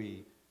as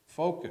we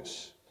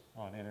focus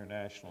on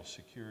international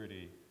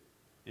security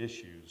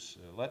issues,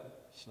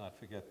 let's not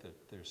forget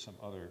that there's some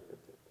other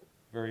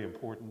very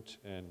important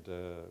and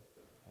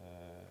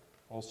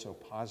also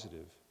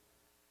positive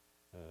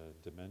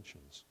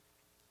dimensions.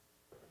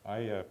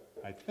 I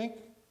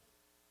think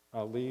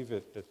I'll leave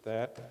it at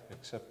that,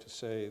 except to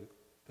say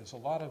there's a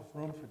lot of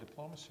room for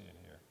diplomacy in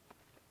here,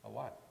 a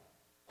lot.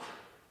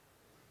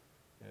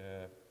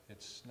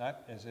 It's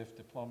not as if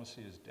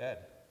diplomacy is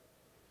dead,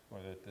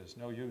 or that there's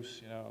no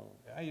use,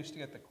 I used to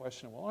get the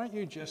question, well, aren't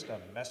you just a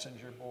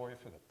messenger boy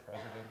for the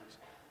president?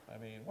 I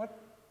mean, what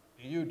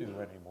do you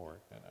do anymore?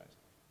 And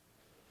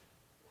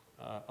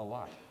a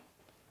lot.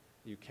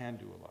 You can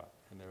do a lot,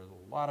 and there's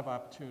a lot of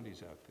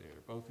opportunities out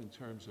there, both in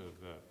terms of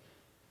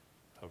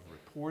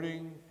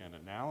reporting and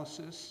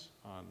analysis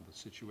on the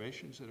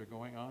situations that are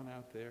going on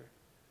out there,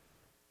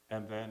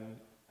 and then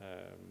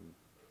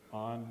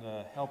on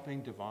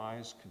helping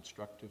devise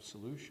constructive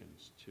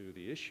solutions to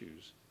the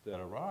issues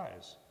that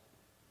arise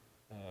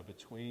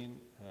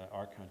between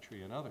our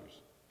country and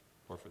others,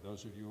 or for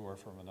those of you who are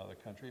from another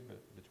country,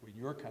 but between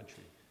your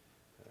country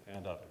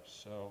and others.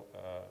 So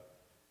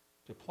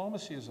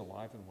diplomacy is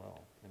alive and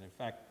well, and in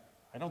fact,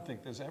 I don't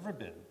think there's ever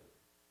been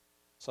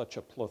such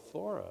a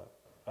plethora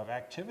of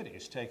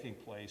activities taking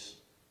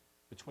place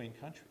between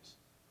countries.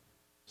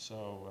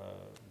 So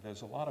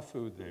there's a lot of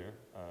food there.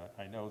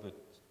 I know that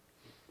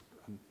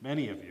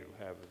many of you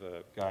have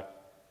got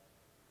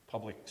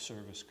public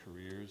service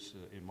careers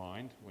in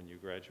mind when you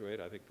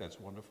graduate. I think that's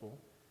wonderful.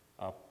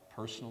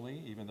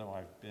 Personally, even though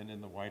I've been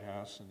in the White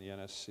House and the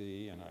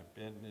NSC and I've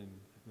been in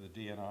the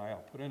DNI,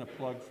 I'll put in a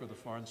plug for the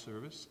Foreign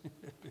Service,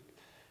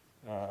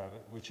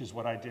 which is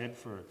what I did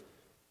for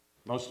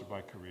most of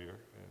my career.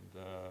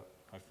 And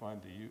I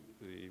find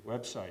the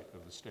website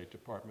of the State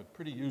Department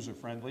pretty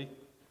user-friendly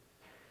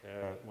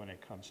when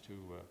it comes to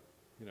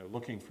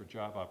looking for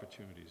job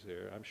opportunities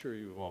there. I'm sure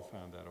you've all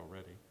found that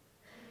already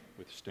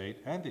with state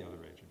and the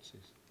other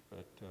agencies.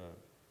 But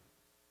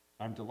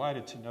I'm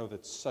delighted to know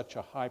that such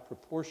a high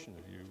proportion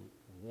of you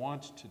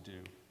want to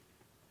do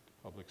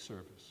public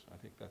service. I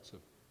think that's a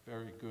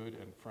very good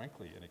and,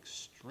 frankly, an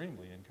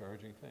extremely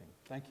encouraging thing.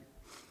 Thank you.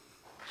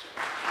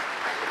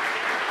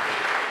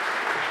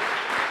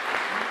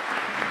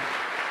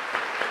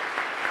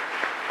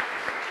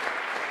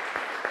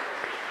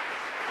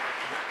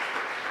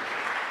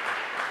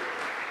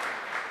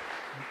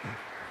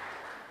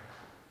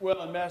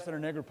 Well, Ambassador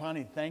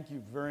Negroponte, thank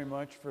you very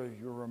much for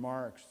your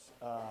remarks.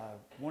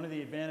 One of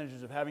the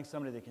advantages of having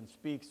somebody that can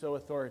speak so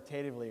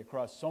authoritatively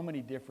across so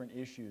many different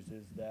issues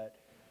is that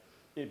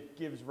it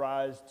gives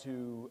rise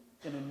to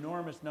an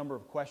enormous number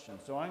of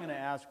questions. So I'm going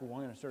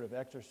to sort of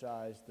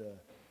exercise the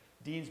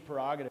Dean's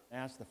prerogative and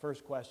ask the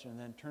first question and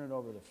then turn it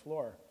over to the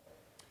floor.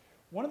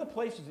 One of the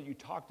places that you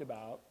talked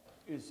about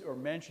or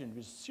mentioned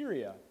was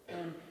Syria.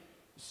 And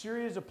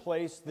Syria is a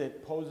place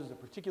that poses a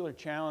particular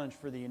challenge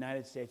for the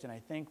United States, and I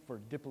think for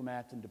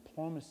diplomats and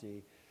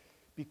diplomacy,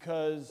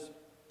 because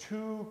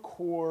two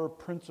core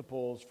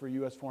principles for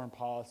U.S. foreign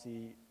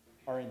policy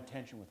are in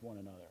tension with one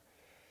another.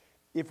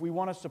 If we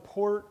want to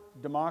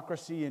support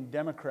democracy and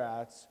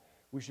democrats,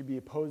 we should be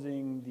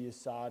opposing the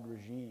Assad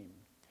regime.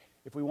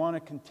 If we want to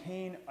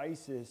contain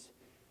ISIS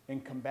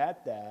and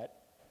combat that,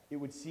 it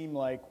would seem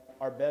like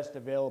our best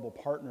available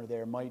partner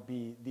there might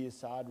be the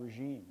Assad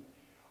regime.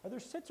 Are there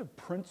sets of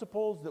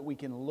principles that we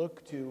can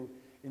look to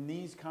in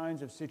these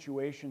kinds of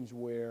situations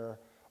where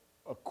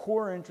a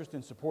core interest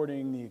in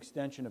supporting the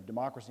extension of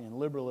democracy and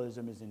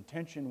liberalism is in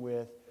tension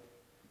with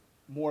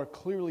more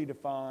clearly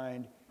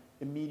defined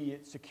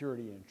immediate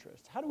security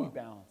interests? How do we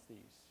balance these?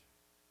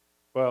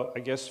 Well, I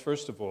guess,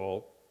 first of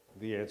all,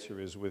 the answer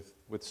is with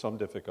some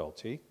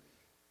difficulty.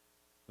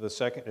 The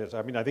second is,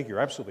 I mean, I think you're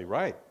absolutely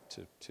right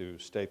to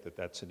state that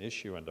that's an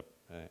issue and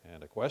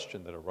a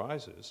question that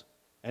arises,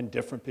 and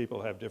different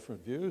people have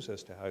different views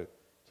as to how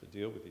to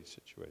deal with these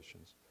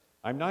situations.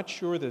 I'm not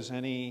sure there's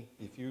any,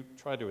 if you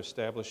try to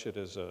establish it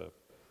as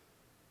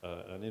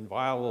an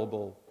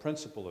inviolable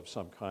principle of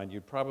some kind,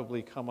 you'd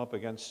probably come up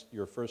against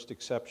your first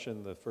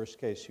exception, the first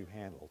case you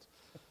handled.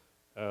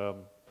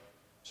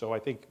 So I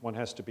think one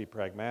has to be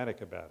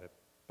pragmatic about it.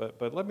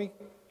 But let me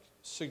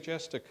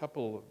suggest a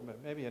couple,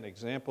 maybe an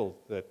example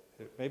that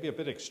may be a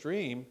bit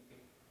extreme,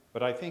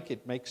 but I think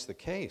it makes the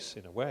case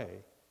in a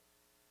way.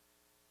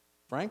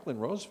 Franklin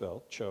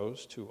Roosevelt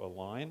chose to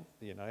align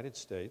the United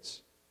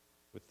States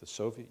with the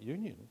Soviet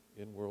Union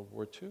in World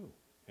War II.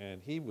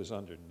 And he was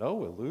under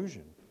no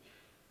illusion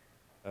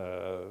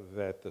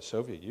that the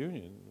Soviet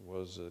Union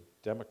was a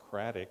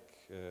democratic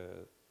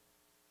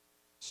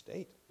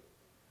state.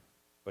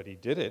 But he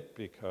did it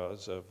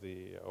because of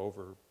the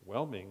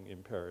overwhelming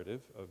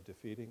imperative of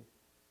defeating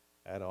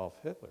Adolf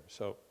Hitler.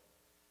 So,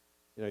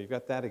 you know, you've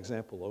got that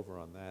example over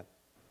on that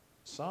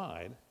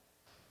side.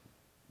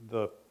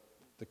 The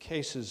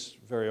cases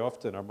very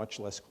often are much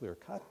less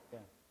clear-cut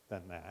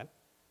than that.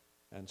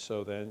 And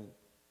so then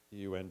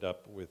you end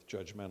up with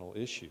judgmental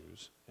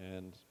issues.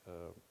 And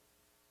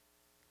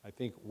I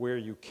think where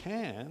you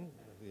can,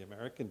 the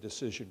American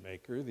decision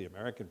maker, the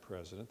American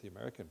president, the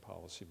American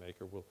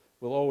policymaker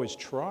will always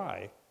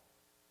try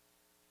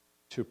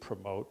to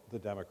promote the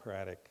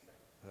democratic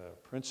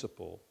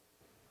principle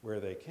where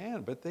they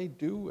can, but they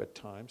do at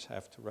times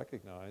have to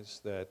recognize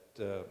that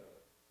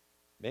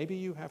maybe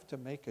you have to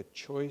make a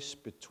choice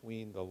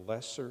between the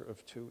lesser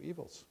of two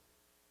evils.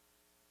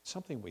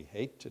 Something we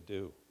hate to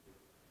do.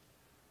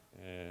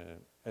 And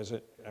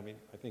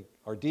I think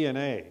our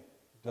DNA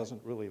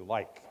doesn't really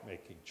like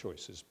making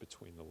choices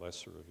between the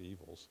lesser of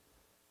evils.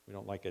 We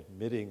don't like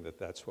admitting that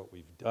that's what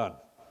we've done.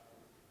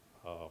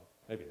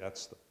 Maybe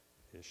that's the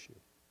issue.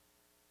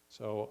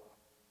 So,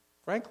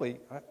 frankly,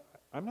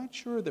 I'm not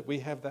sure that we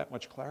have that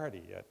much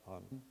clarity yet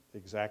on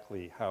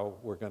exactly how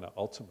we're going to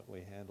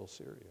ultimately handle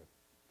Syria.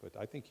 But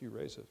I think you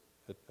raise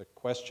a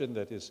question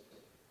that is,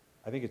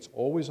 I think it's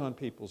always on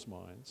people's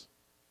minds.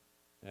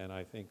 And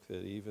I think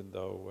that even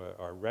though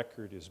our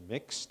record is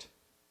mixed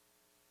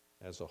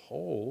as a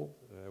whole,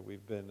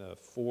 we've been a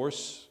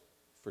force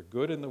for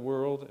good in the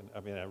world. And I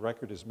mean, our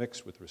record is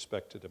mixed with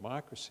respect to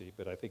democracy,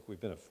 but I think we've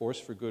been a force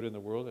for good in the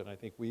world, and I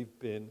think we've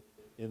been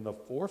in the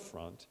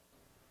forefront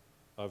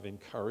of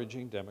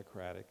encouraging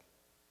democratic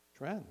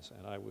trends.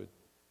 And I would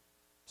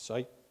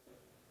cite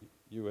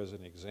you as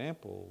an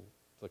example,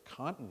 the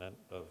continent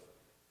of,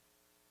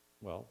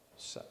 well,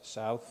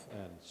 South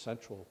and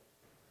Central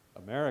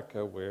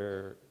America,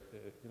 where,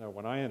 you know,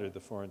 when I entered the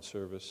Foreign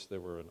Service,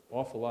 there were an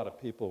awful lot of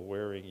people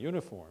wearing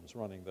uniforms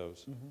running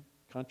those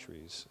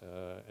countries,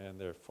 and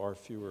there are far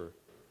fewer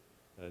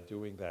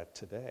doing that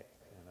today.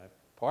 And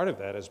part of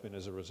that has been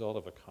as a result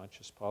of a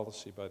conscious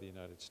policy by the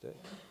United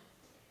States.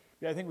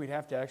 Yeah, I think we'd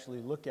have to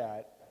actually look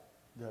at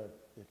the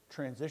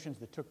transitions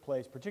that took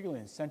place,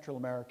 particularly in Central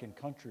American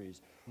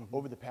countries,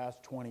 over the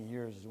past 20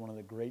 years as one of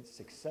the great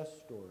success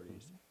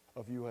stories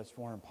of U.S.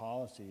 foreign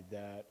policy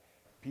that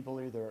people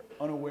are either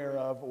unaware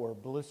of or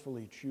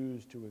blissfully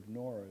choose to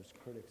ignore as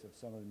critics of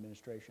some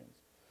administrations.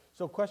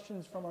 So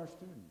questions from our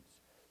students.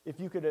 If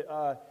you could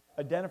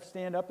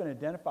stand up and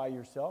identify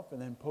yourself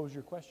and then pose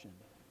your question.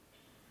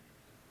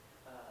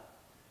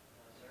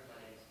 Sir,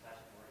 my name is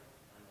Patrick Moore.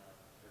 I'm a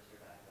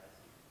first-year Batten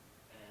graduate.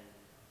 And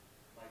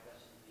my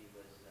question to you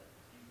was,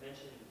 you've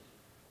mentioned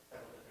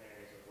several different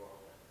areas of the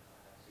world that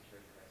have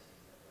security crises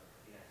that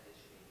the United States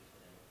should be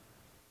interested in.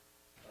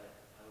 But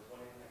I was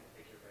wondering if I could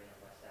pick your brain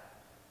on West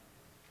Africa.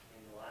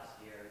 In the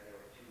last year, there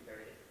were two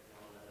very different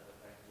phenomena that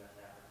affected West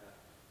Africa,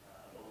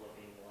 Ebola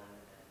being one and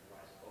the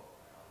rise of Boko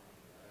Haram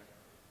being the other.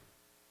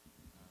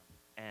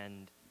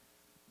 And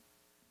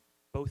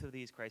both of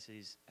these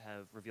crises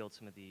have revealed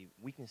some of the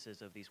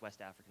weaknesses of these West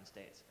African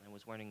states. And I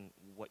was wondering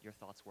what your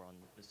thoughts were on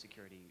the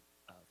security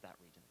of that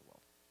region of the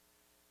world.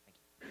 Thank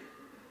you.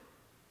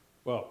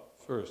 Well,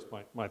 first,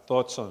 my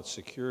thoughts on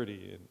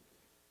security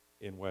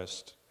in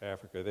West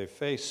Africa. They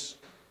face,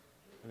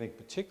 I think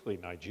particularly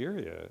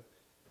Nigeria,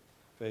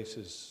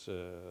 faces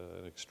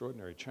an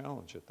extraordinary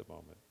challenge at the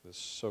moment. This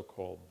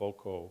so-called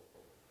Boko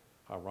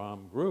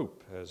Haram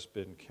group has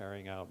been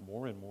carrying out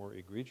more and more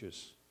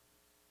egregious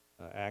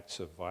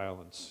acts of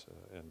violence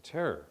and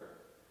terror.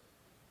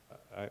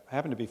 I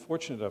happen to be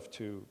fortunate enough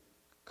to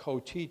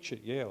co-teach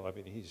at Yale. I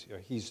mean,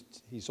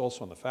 he's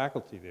also on the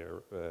faculty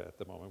there at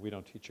the moment. We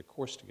don't teach a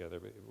course together,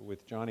 but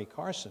with Johnny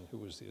Carson, who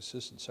was the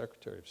Assistant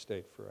Secretary of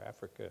State for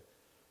Africa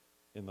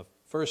in the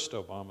first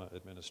Obama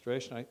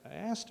administration. I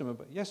asked him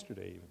about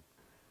yesterday even,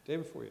 day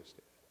before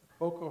yesterday,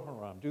 Boko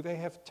Haram, do they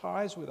have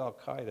ties with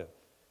Al-Qaeda?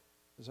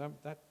 Because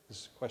that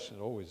is a question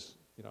that always,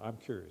 I'm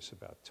curious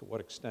about. To what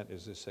extent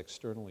is this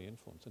externally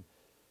influenced? And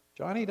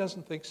Johnny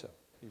doesn't think so.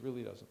 He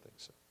really doesn't think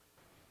so.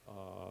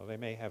 They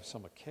may have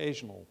some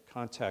occasional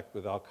contact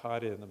with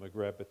Al-Qaeda in the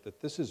Maghreb, but that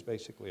this is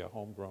basically a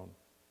homegrown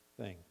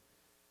thing.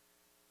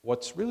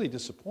 What's really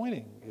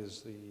disappointing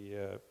is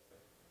the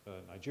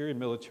Nigerian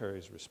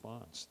military's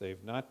response.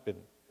 They've not been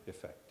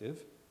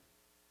effective,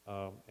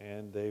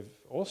 and they've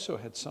also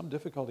had some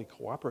difficulty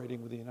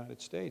cooperating with the United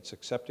States,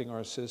 accepting our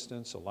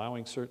assistance,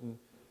 allowing certain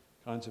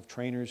kinds of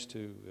trainers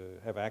to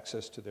have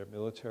access to their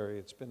military.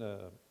 It's been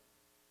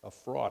a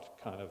fraught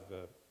kind of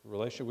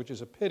relationship, which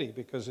is a pity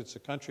because it's a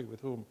country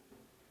with whom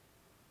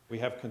we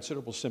have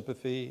considerable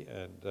sympathy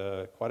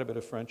and quite a bit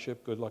of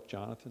friendship. Good Luck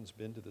Jonathan's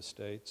been to the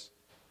States.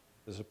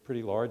 There's a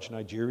pretty large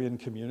Nigerian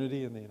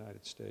community in the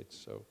United States.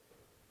 So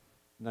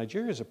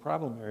Nigeria is a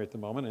problem area at the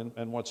moment,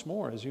 and what's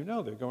more, as you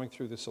know, they're going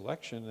through this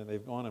election, and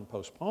they've gone and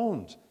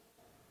postponed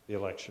the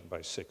election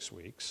by 6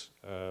 weeks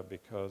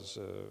because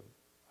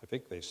I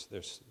think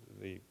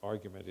the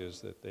argument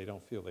is that they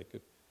don't feel they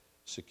could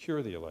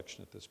secure the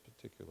election at this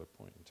particular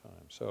point in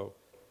time. So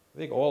I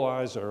think all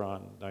eyes are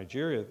on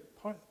Nigeria.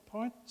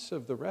 Parts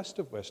of the rest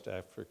of West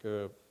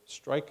Africa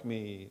strike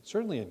me,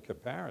 certainly in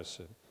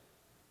comparison,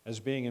 as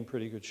being in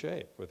pretty good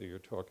shape, whether you're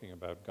talking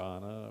about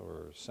Ghana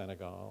or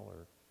Senegal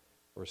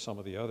or some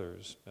of the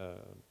others.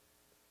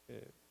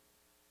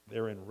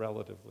 They're in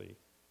relatively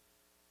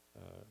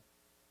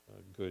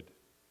good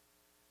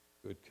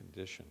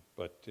condition.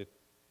 But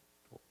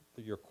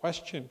your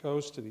question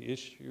goes to the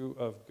issue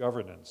of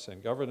governance,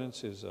 and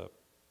governance is a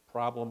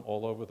problem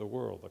all over the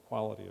world, the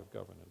quality of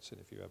governance. And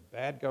if you have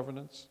bad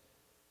governance,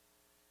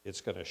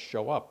 it's going to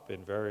show up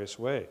in various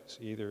ways,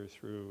 either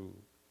through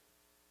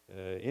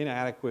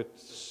inadequate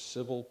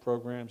civil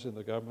programs in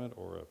the government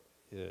or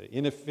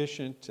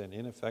inefficient and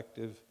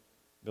ineffective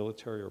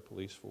military or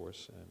police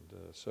force.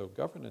 And so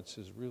governance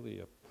is really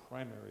a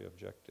primary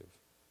objective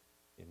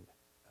in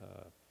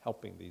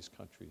helping these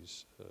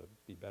countries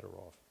be better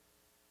off.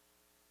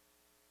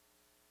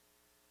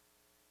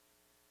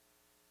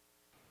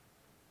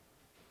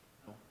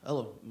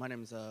 Hello, my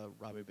name is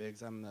Robbie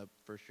Biggs. I'm the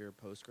first-year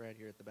postgrad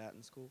here at the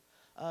Batten School.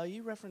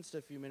 You referenced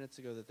a few minutes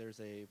ago that there's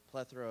a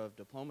plethora of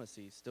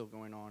diplomacy still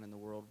going on in the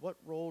world. What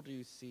role do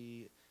you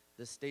see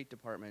the State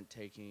Department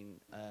taking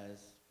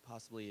as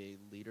possibly a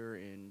leader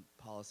in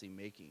policy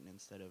making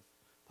instead of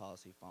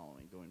policy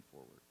following going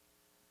forward?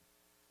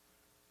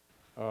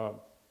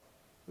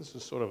 This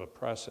is sort of a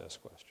process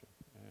question.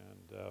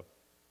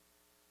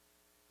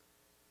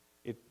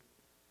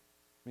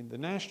 And the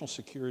national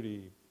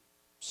security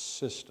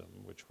system,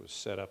 which was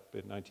set up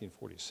in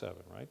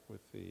 1947, right,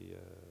 with the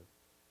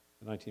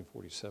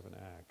 1947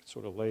 Act,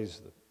 sort of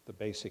lays the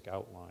basic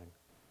outline,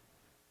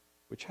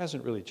 which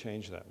hasn't really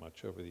changed that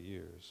much over the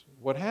years.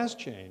 What has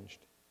changed,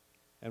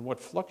 and what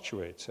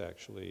fluctuates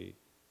actually,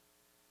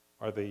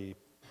 are the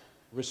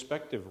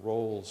respective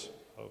roles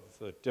of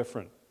the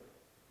different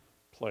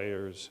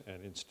players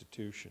and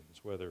institutions,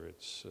 whether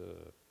it's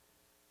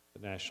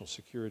the National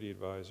Security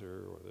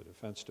Advisor or the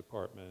Defense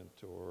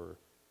Department or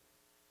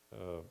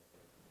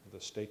the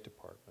State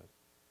Department,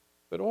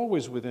 but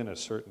always within a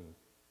certain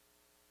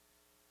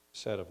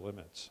set of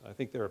limits. I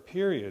think there are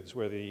periods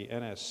where the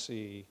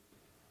NSC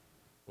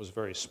was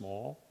very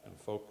small and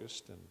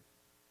focused and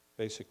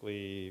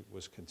basically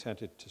was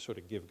contented to sort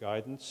of give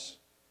guidance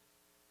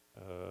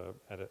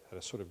at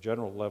a sort of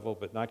general level,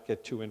 but not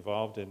get too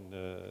involved in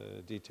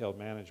detailed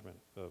management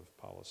of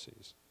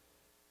policies.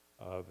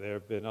 There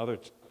have been other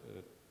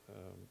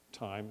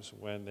times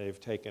when they've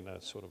taken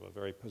a sort of a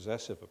very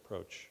possessive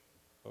approach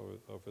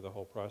over the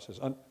whole process.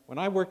 When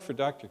I worked for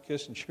Dr.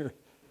 Kissinger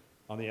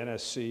on the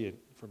NSC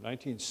from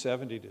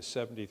 1970 to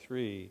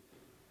 73,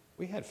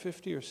 we had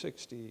 50 or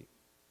 60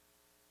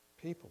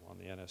 people on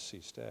the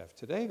NSC staff.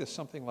 Today, there's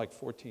something like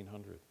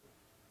 1,400.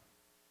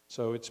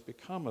 So it's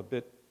become a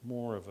bit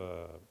more of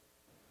a,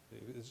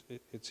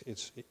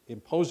 it's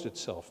imposed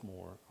itself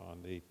more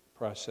on the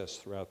process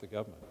throughout the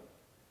government.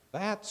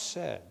 That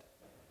said,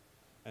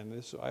 and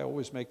this, I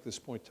always make this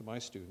point to my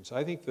students,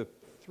 I think the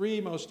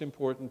three most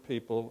important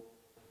people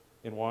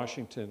in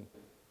Washington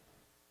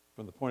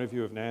from the point of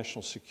view of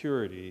national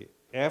security,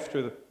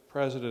 after the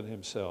president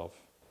himself,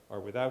 are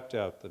without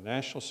doubt the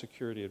National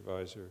Security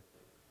Advisor,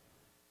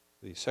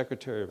 the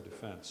Secretary of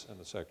Defense, and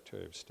the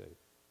Secretary of State.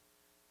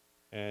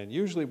 And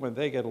usually when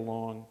they get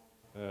along,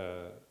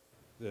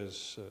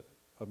 there's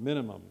a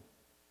minimum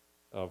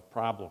of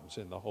problems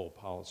in the whole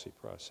policy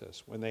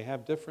process. When they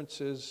have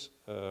differences,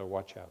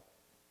 watch out.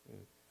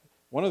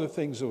 One of the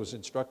things that was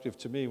instructive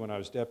to me when I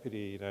was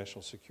Deputy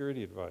National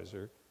Security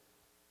Advisor,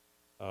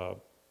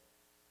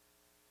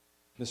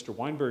 Mr.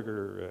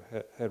 Weinberger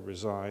had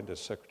resigned as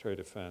Secretary of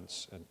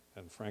Defense,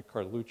 and Frank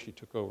Carlucci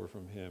took over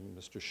from him.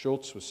 Mr.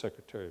 Schultz was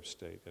Secretary of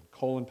State, and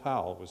Colin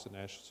Powell was the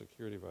National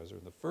Security Advisor.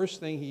 And the first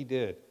thing he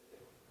did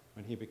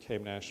when he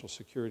became National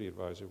Security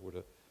Advisor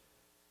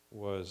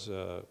was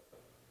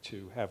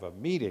to have a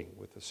meeting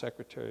with the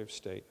Secretary of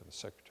State and the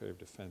Secretary of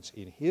Defense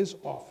in his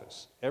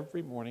office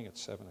every morning at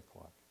 7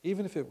 o'clock,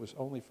 even if it was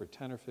only for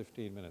 10 or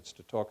 15 minutes,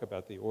 to talk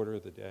about the order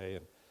of the day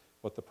and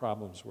what the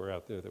problems were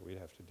out there that we'd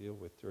have to deal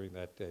with during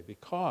that day.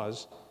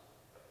 Because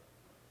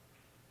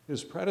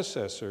his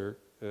predecessor,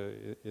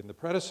 in the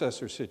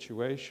predecessor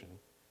situation,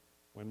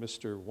 when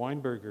Mr.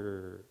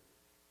 Weinberger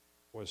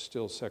was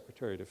still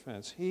Secretary of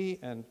Defense, he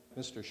and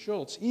Mr.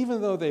 Schultz,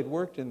 even though they'd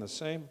worked in the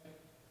same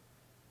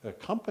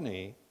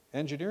company,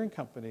 engineering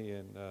company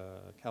in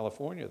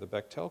California, the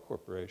Bechtel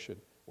Corporation,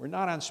 were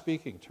not on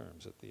speaking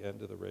terms at the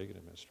end of the Reagan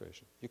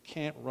administration. You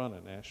can't run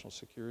a national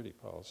security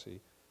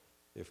policy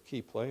if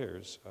key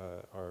players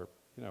are,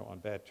 on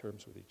bad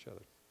terms with each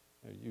other.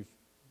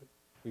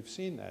 We've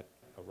seen that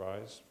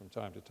arise from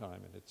time to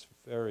time, and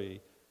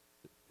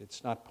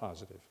it's not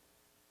positive.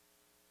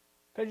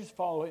 Could I just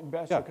follow,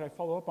 Ambassador, Yeah. could I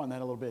follow up on that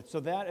a little bit? So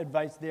that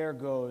advice there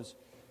goes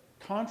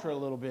contra a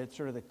little bit,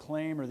 sort of the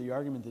claim or the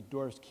argument that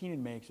Doris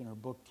Keenan makes in her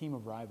book, Team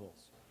of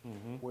Rivals,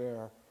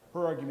 where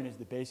her argument is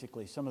that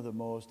basically some of the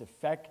most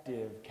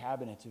effective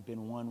cabinets have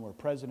been one where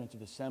presidents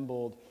have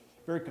assembled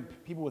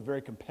people with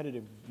very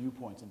competitive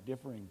viewpoints and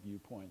differing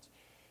viewpoints.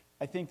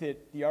 I think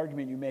that the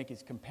argument you make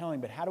is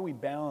compelling, but how do we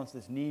balance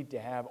this need to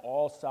have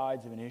all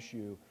sides of an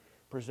issue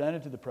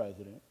presented to the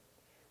president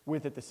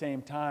with, at the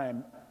same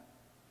time,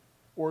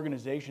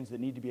 organizations that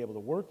need to be able to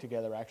work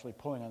together actually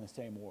pulling on the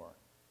same oar?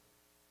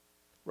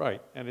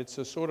 Right, and it's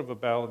a sort of a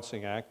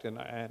balancing act, and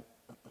I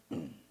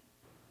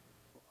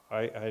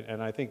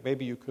think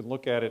maybe you could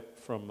look at it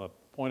from a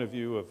point of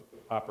view of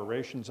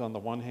operations on the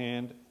one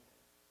hand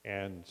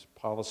and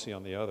policy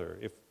on the other.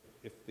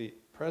 If the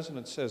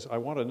president says, I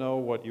want to know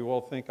what you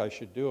all think I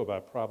should do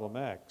about problem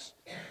X,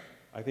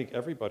 I think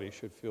everybody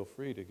should feel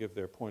free to give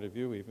their point of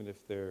view, even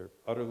if they're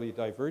utterly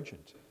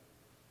divergent.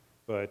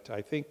 But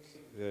I think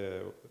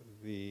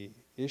the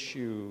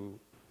issue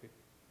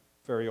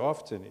very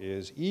often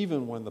is,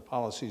 even when the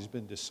policy's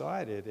been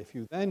decided, if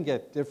you then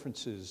get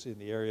differences in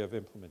the area of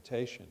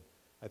implementation,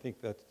 I think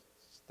that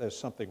there's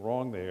something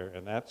wrong there,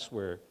 and that's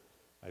where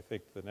I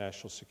think the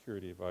National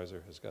Security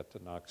Advisor has got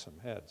to knock some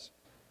heads.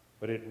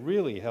 But it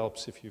really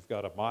helps if you've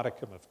got a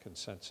modicum of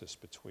consensus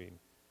between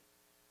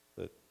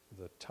the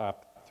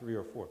top 3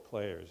 or 4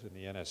 players in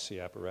the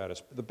NSC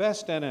apparatus. The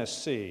best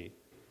NSC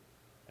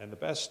and the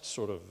best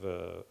sort of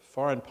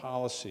foreign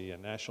policy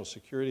and national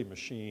security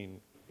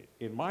machine,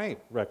 in my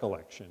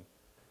recollection,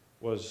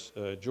 was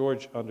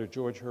under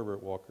George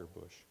Herbert Walker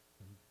Bush.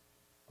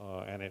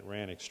 And it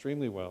ran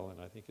extremely well,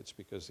 and I think it's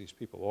because these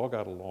people all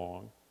got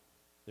along.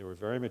 They were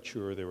very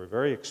mature, they were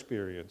very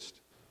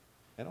experienced,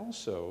 and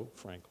also,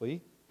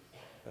 frankly,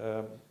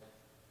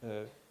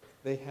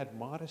 they had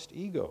modest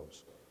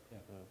egos. Yeah.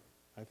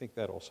 I think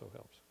that also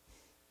helps.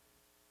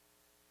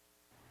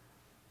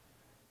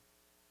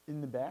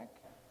 In the back,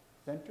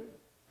 center?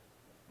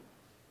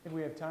 I think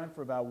we have time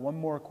for about one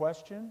more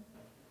question.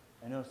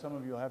 I know some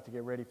of you will have to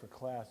get ready for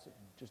class in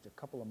just a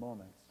couple of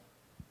moments.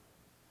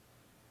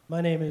 My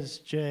name is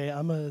Jay.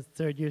 I'm a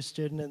third-year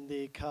student in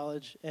the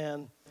college,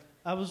 and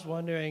I was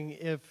wondering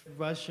if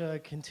Russia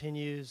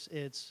continues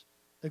its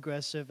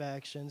aggressive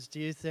actions, do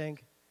you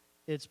think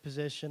its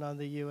position on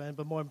the UN,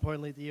 but more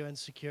importantly, the UN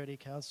Security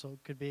Council,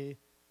 could be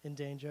in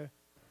danger?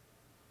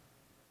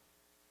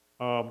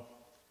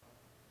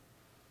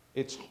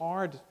 It's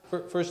hard,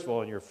 first of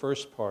all, in your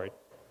first part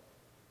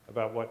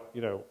about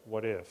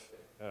what if.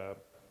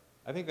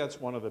 I think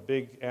that's one of the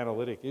big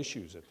analytic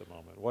issues at the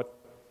moment.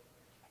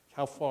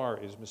 How far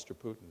is Mr.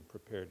 Putin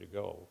prepared to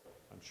go?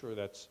 I'm sure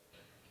that's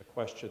a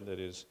question that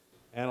is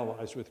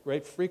analyzed with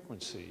great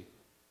frequency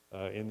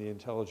in the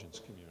intelligence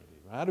community.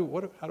 How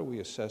do we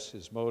assess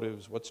his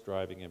motives? What's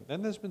driving him?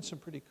 And there's been some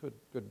pretty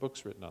good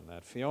books written on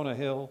that. Fiona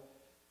Hill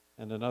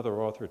and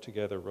another author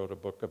together wrote a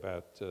book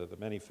about the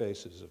many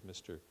faces of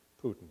Mr.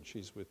 Putin.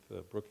 She's with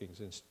the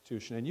Brookings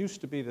Institution and used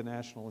to be the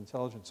national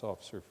intelligence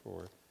officer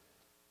for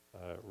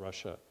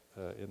Russia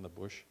in the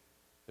Bush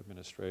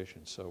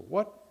administration. So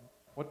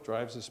what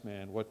drives this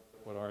man? What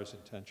are his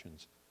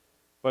intentions?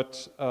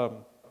 But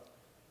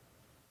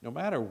no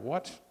matter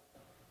what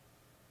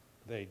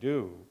they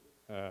do,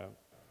 I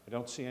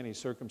don't see any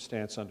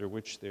circumstance under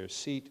which their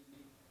seat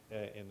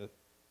in the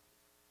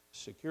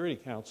Security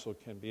Council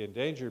can be in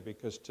danger,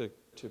 because to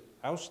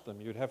oust them,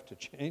 you'd have to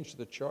change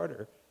the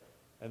charter.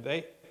 And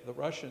the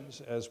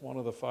Russians, as one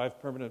of the 5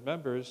 permanent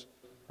members,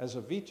 has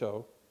a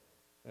veto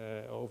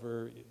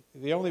over.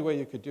 The only way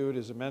you could do it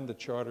is amend the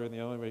charter, and the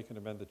only way you can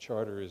amend the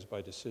charter is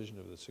by decision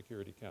of the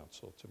Security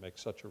Council to make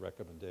such a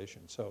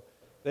recommendation. So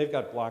they've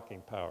got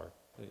blocking power.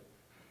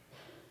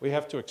 we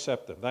have to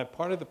accept them. That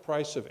part of the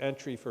price of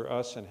entry for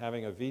us and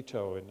having a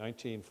veto in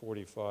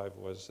 1945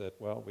 was that,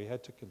 well, we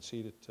had to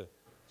concede it to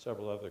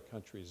several other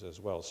countries as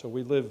well. So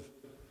we live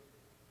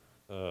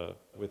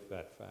with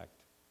that fact.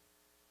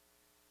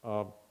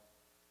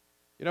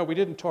 You know, we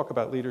didn't talk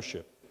about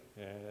leadership,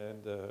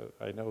 and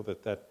I know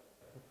that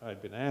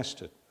I'd been asked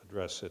to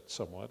address it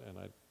somewhat, and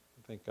I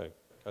think I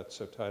got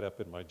so tied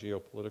up in my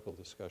geopolitical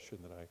discussion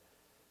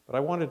but I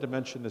wanted to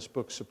mention this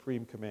book,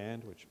 Supreme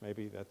Command, which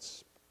maybe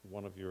that's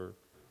one of your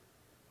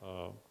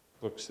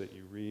books that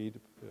you read,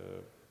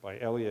 by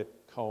Elliot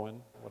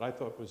Cohen. What I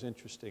thought was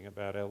interesting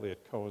about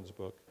Elliot Cohen's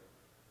book,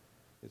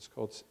 it's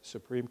called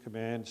Supreme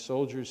Command,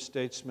 Soldiers,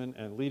 Statesmen,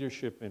 and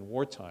Leadership in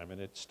Wartime, and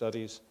it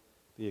studies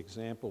the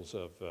examples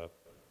of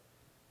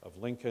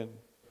Lincoln,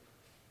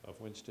 of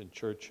Winston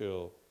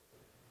Churchill,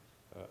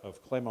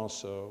 of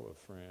Clemenceau of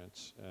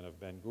France, and of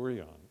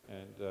Ben-Gurion.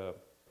 And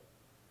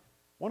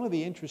one of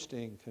the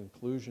interesting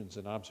conclusions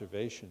and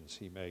observations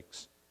he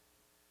makes,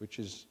 which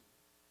is,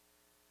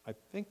 I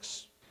think,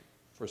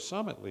 for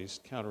some at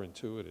least,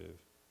 counterintuitive,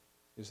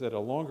 is that the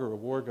longer a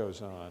war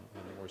goes on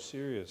and the more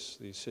serious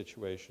these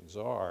situations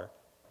are,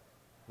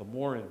 the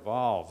more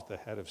involved the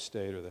head of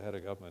state or the head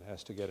of government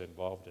has to get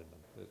involved in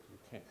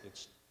them.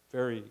 It's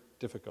very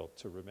difficult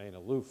to remain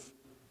aloof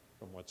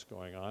from what's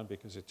going on,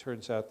 because it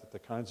turns out that the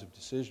kinds of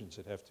decisions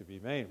that have to be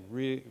made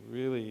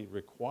really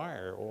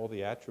require all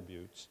the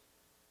attributes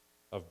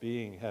of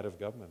being head of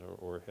government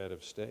or head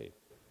of state.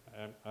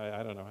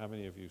 I don't know how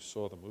many of you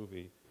saw the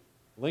movie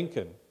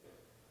Lincoln,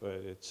 but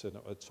it's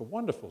a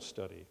wonderful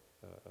study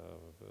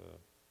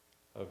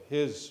of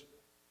his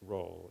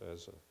role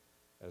as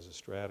a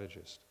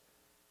strategist.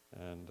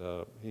 And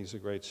he's a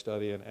great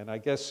study. And I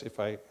guess if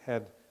I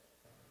had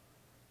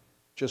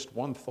just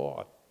one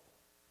thought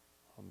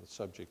on the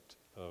subject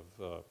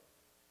of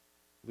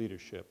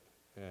leadership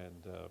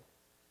and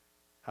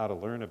how to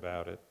learn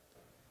about it,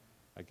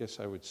 I guess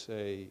I would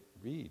say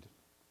read,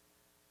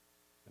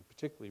 and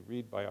particularly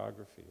read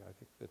biography. I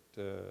think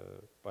that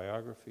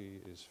biography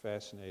is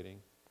fascinating,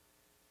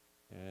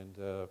 and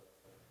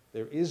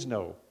there is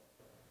no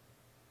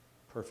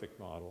perfect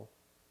model.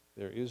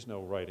 There is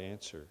no right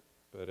answer,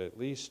 but at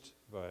least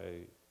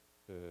by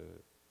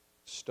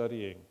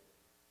studying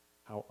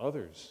how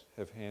others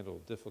have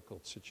handled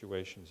difficult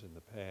situations in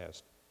the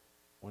past,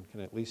 one can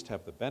at least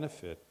have the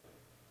benefit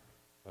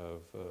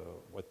of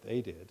what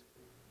they did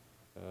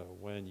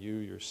when you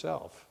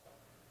yourself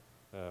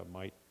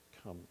might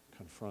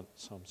confront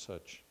some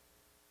such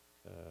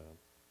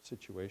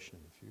situation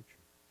in the future.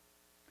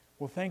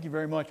 Well, thank you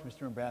very much,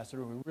 Mr.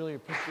 Ambassador. We really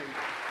appreciate it.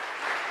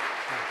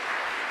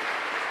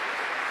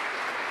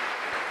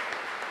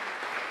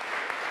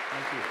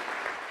 Thank you.